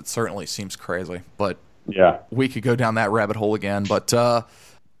playoffs, it certainly seems crazy. But yeah, we could go down that rabbit hole again. But well,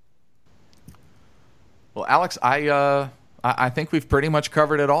 Alex, I think we've pretty much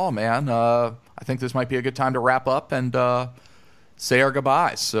covered it all, man. I think this might be a good time to wrap up and say our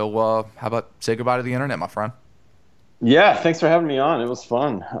goodbyes. So how about say goodbye to the internet, my friend? Yeah, thanks for having me on. It was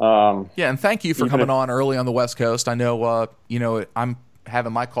fun. Yeah, and thank you for coming on early on the West Coast. I know, I'm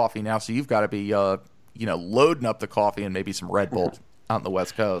having my coffee now, so you've got to be, loading up the coffee and maybe some Red Bull out in the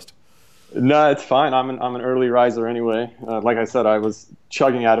West Coast. No, it's fine. I'm an early riser anyway. Like I said, I was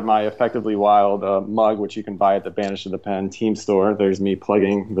chugging out of my Effectively Wild mug, which you can buy at the Banished to the Pen team store. There's me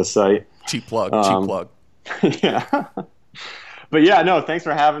plugging the site. Cheap plug. Yeah. But yeah, no, thanks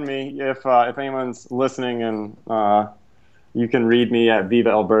for having me. If anyone's listening, and you can read me at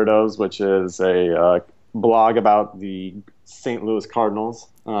Viva Alberto's, which is a blog about the St. Louis Cardinals.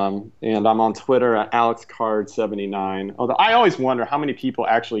 And I'm on Twitter at AlexCard79. Although I always wonder how many people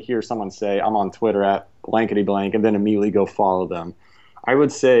actually hear someone say I'm on Twitter at blankety blank and then immediately go follow them. I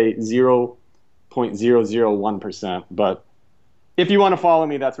would say 0.001%. But if you want to follow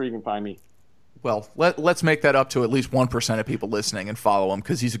me, that's where you can find me. Well, let's make that up to at least 1% of people listening and follow him,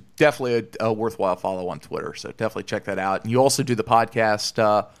 because he's definitely a worthwhile follow on Twitter. So definitely check that out. And you also do the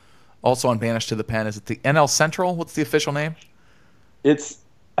podcast also on Banished to the Pen. Is it the NL Central? What's the official name? It's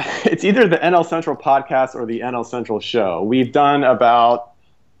either the NL Central podcast or the NL Central show. We've done about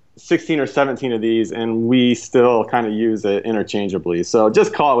 16 or 17 of these, and we still kind of use it interchangeably. So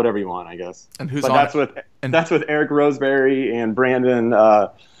just call it whatever you want, I guess. And who's but on that's it? That's with Eric Roseberry and Brandon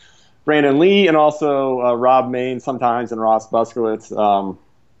Lee, and also Rob Main sometimes, and Ross Buskowitz.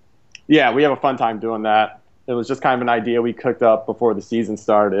 Yeah, we have a fun time doing that. It was just kind of an idea we cooked up before the season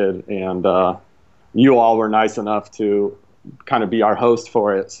started, and you all were nice enough to kind of be our host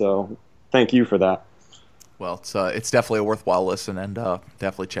for it. So thank you for that. Well, it's definitely a worthwhile listen, and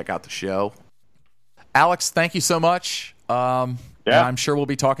definitely check out the show. Alex, thank you so much. Yeah, I'm sure we'll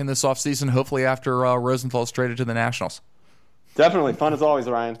be talking this offseason, hopefully after Rosenthal's traded to the Nationals. Definitely. Fun as always,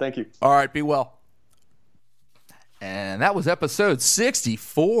 Ryan. Thank you. All right. Be well. And that was episode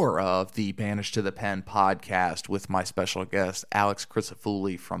 64 of the Banished to the Pen podcast with my special guest, Alex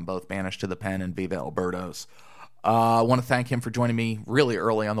Crisafulli from both Banished to the Pen and Viva Alberto's. I want to thank him for joining me really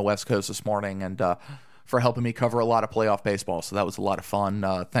early on the West Coast this morning, and for helping me cover a lot of playoff baseball. So that was a lot of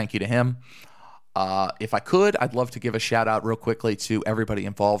fun. Thank you to him. If I could, I'd love to give a shout out real quickly to everybody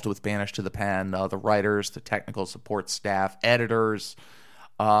involved with Banished to the Pen, the writers, the technical support staff, editors,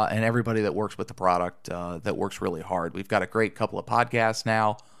 and everybody that works with the product that works really hard. We've got a great couple of podcasts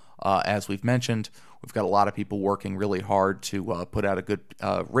now. As we've mentioned, we've got a lot of people working really hard to put out a good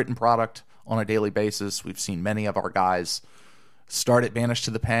written product on a daily basis. We've seen many of our guys start at Banished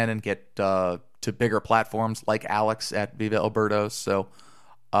to the Pen and get to bigger platforms like Alex at Viva Alberto's. So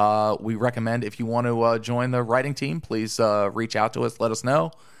we recommend, if you want to join the writing team, please reach out to us, let us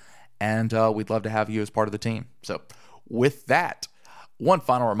know, and we'd love to have you as part of the team. So with that, one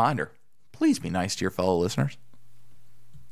final reminder, please be nice to your fellow listeners.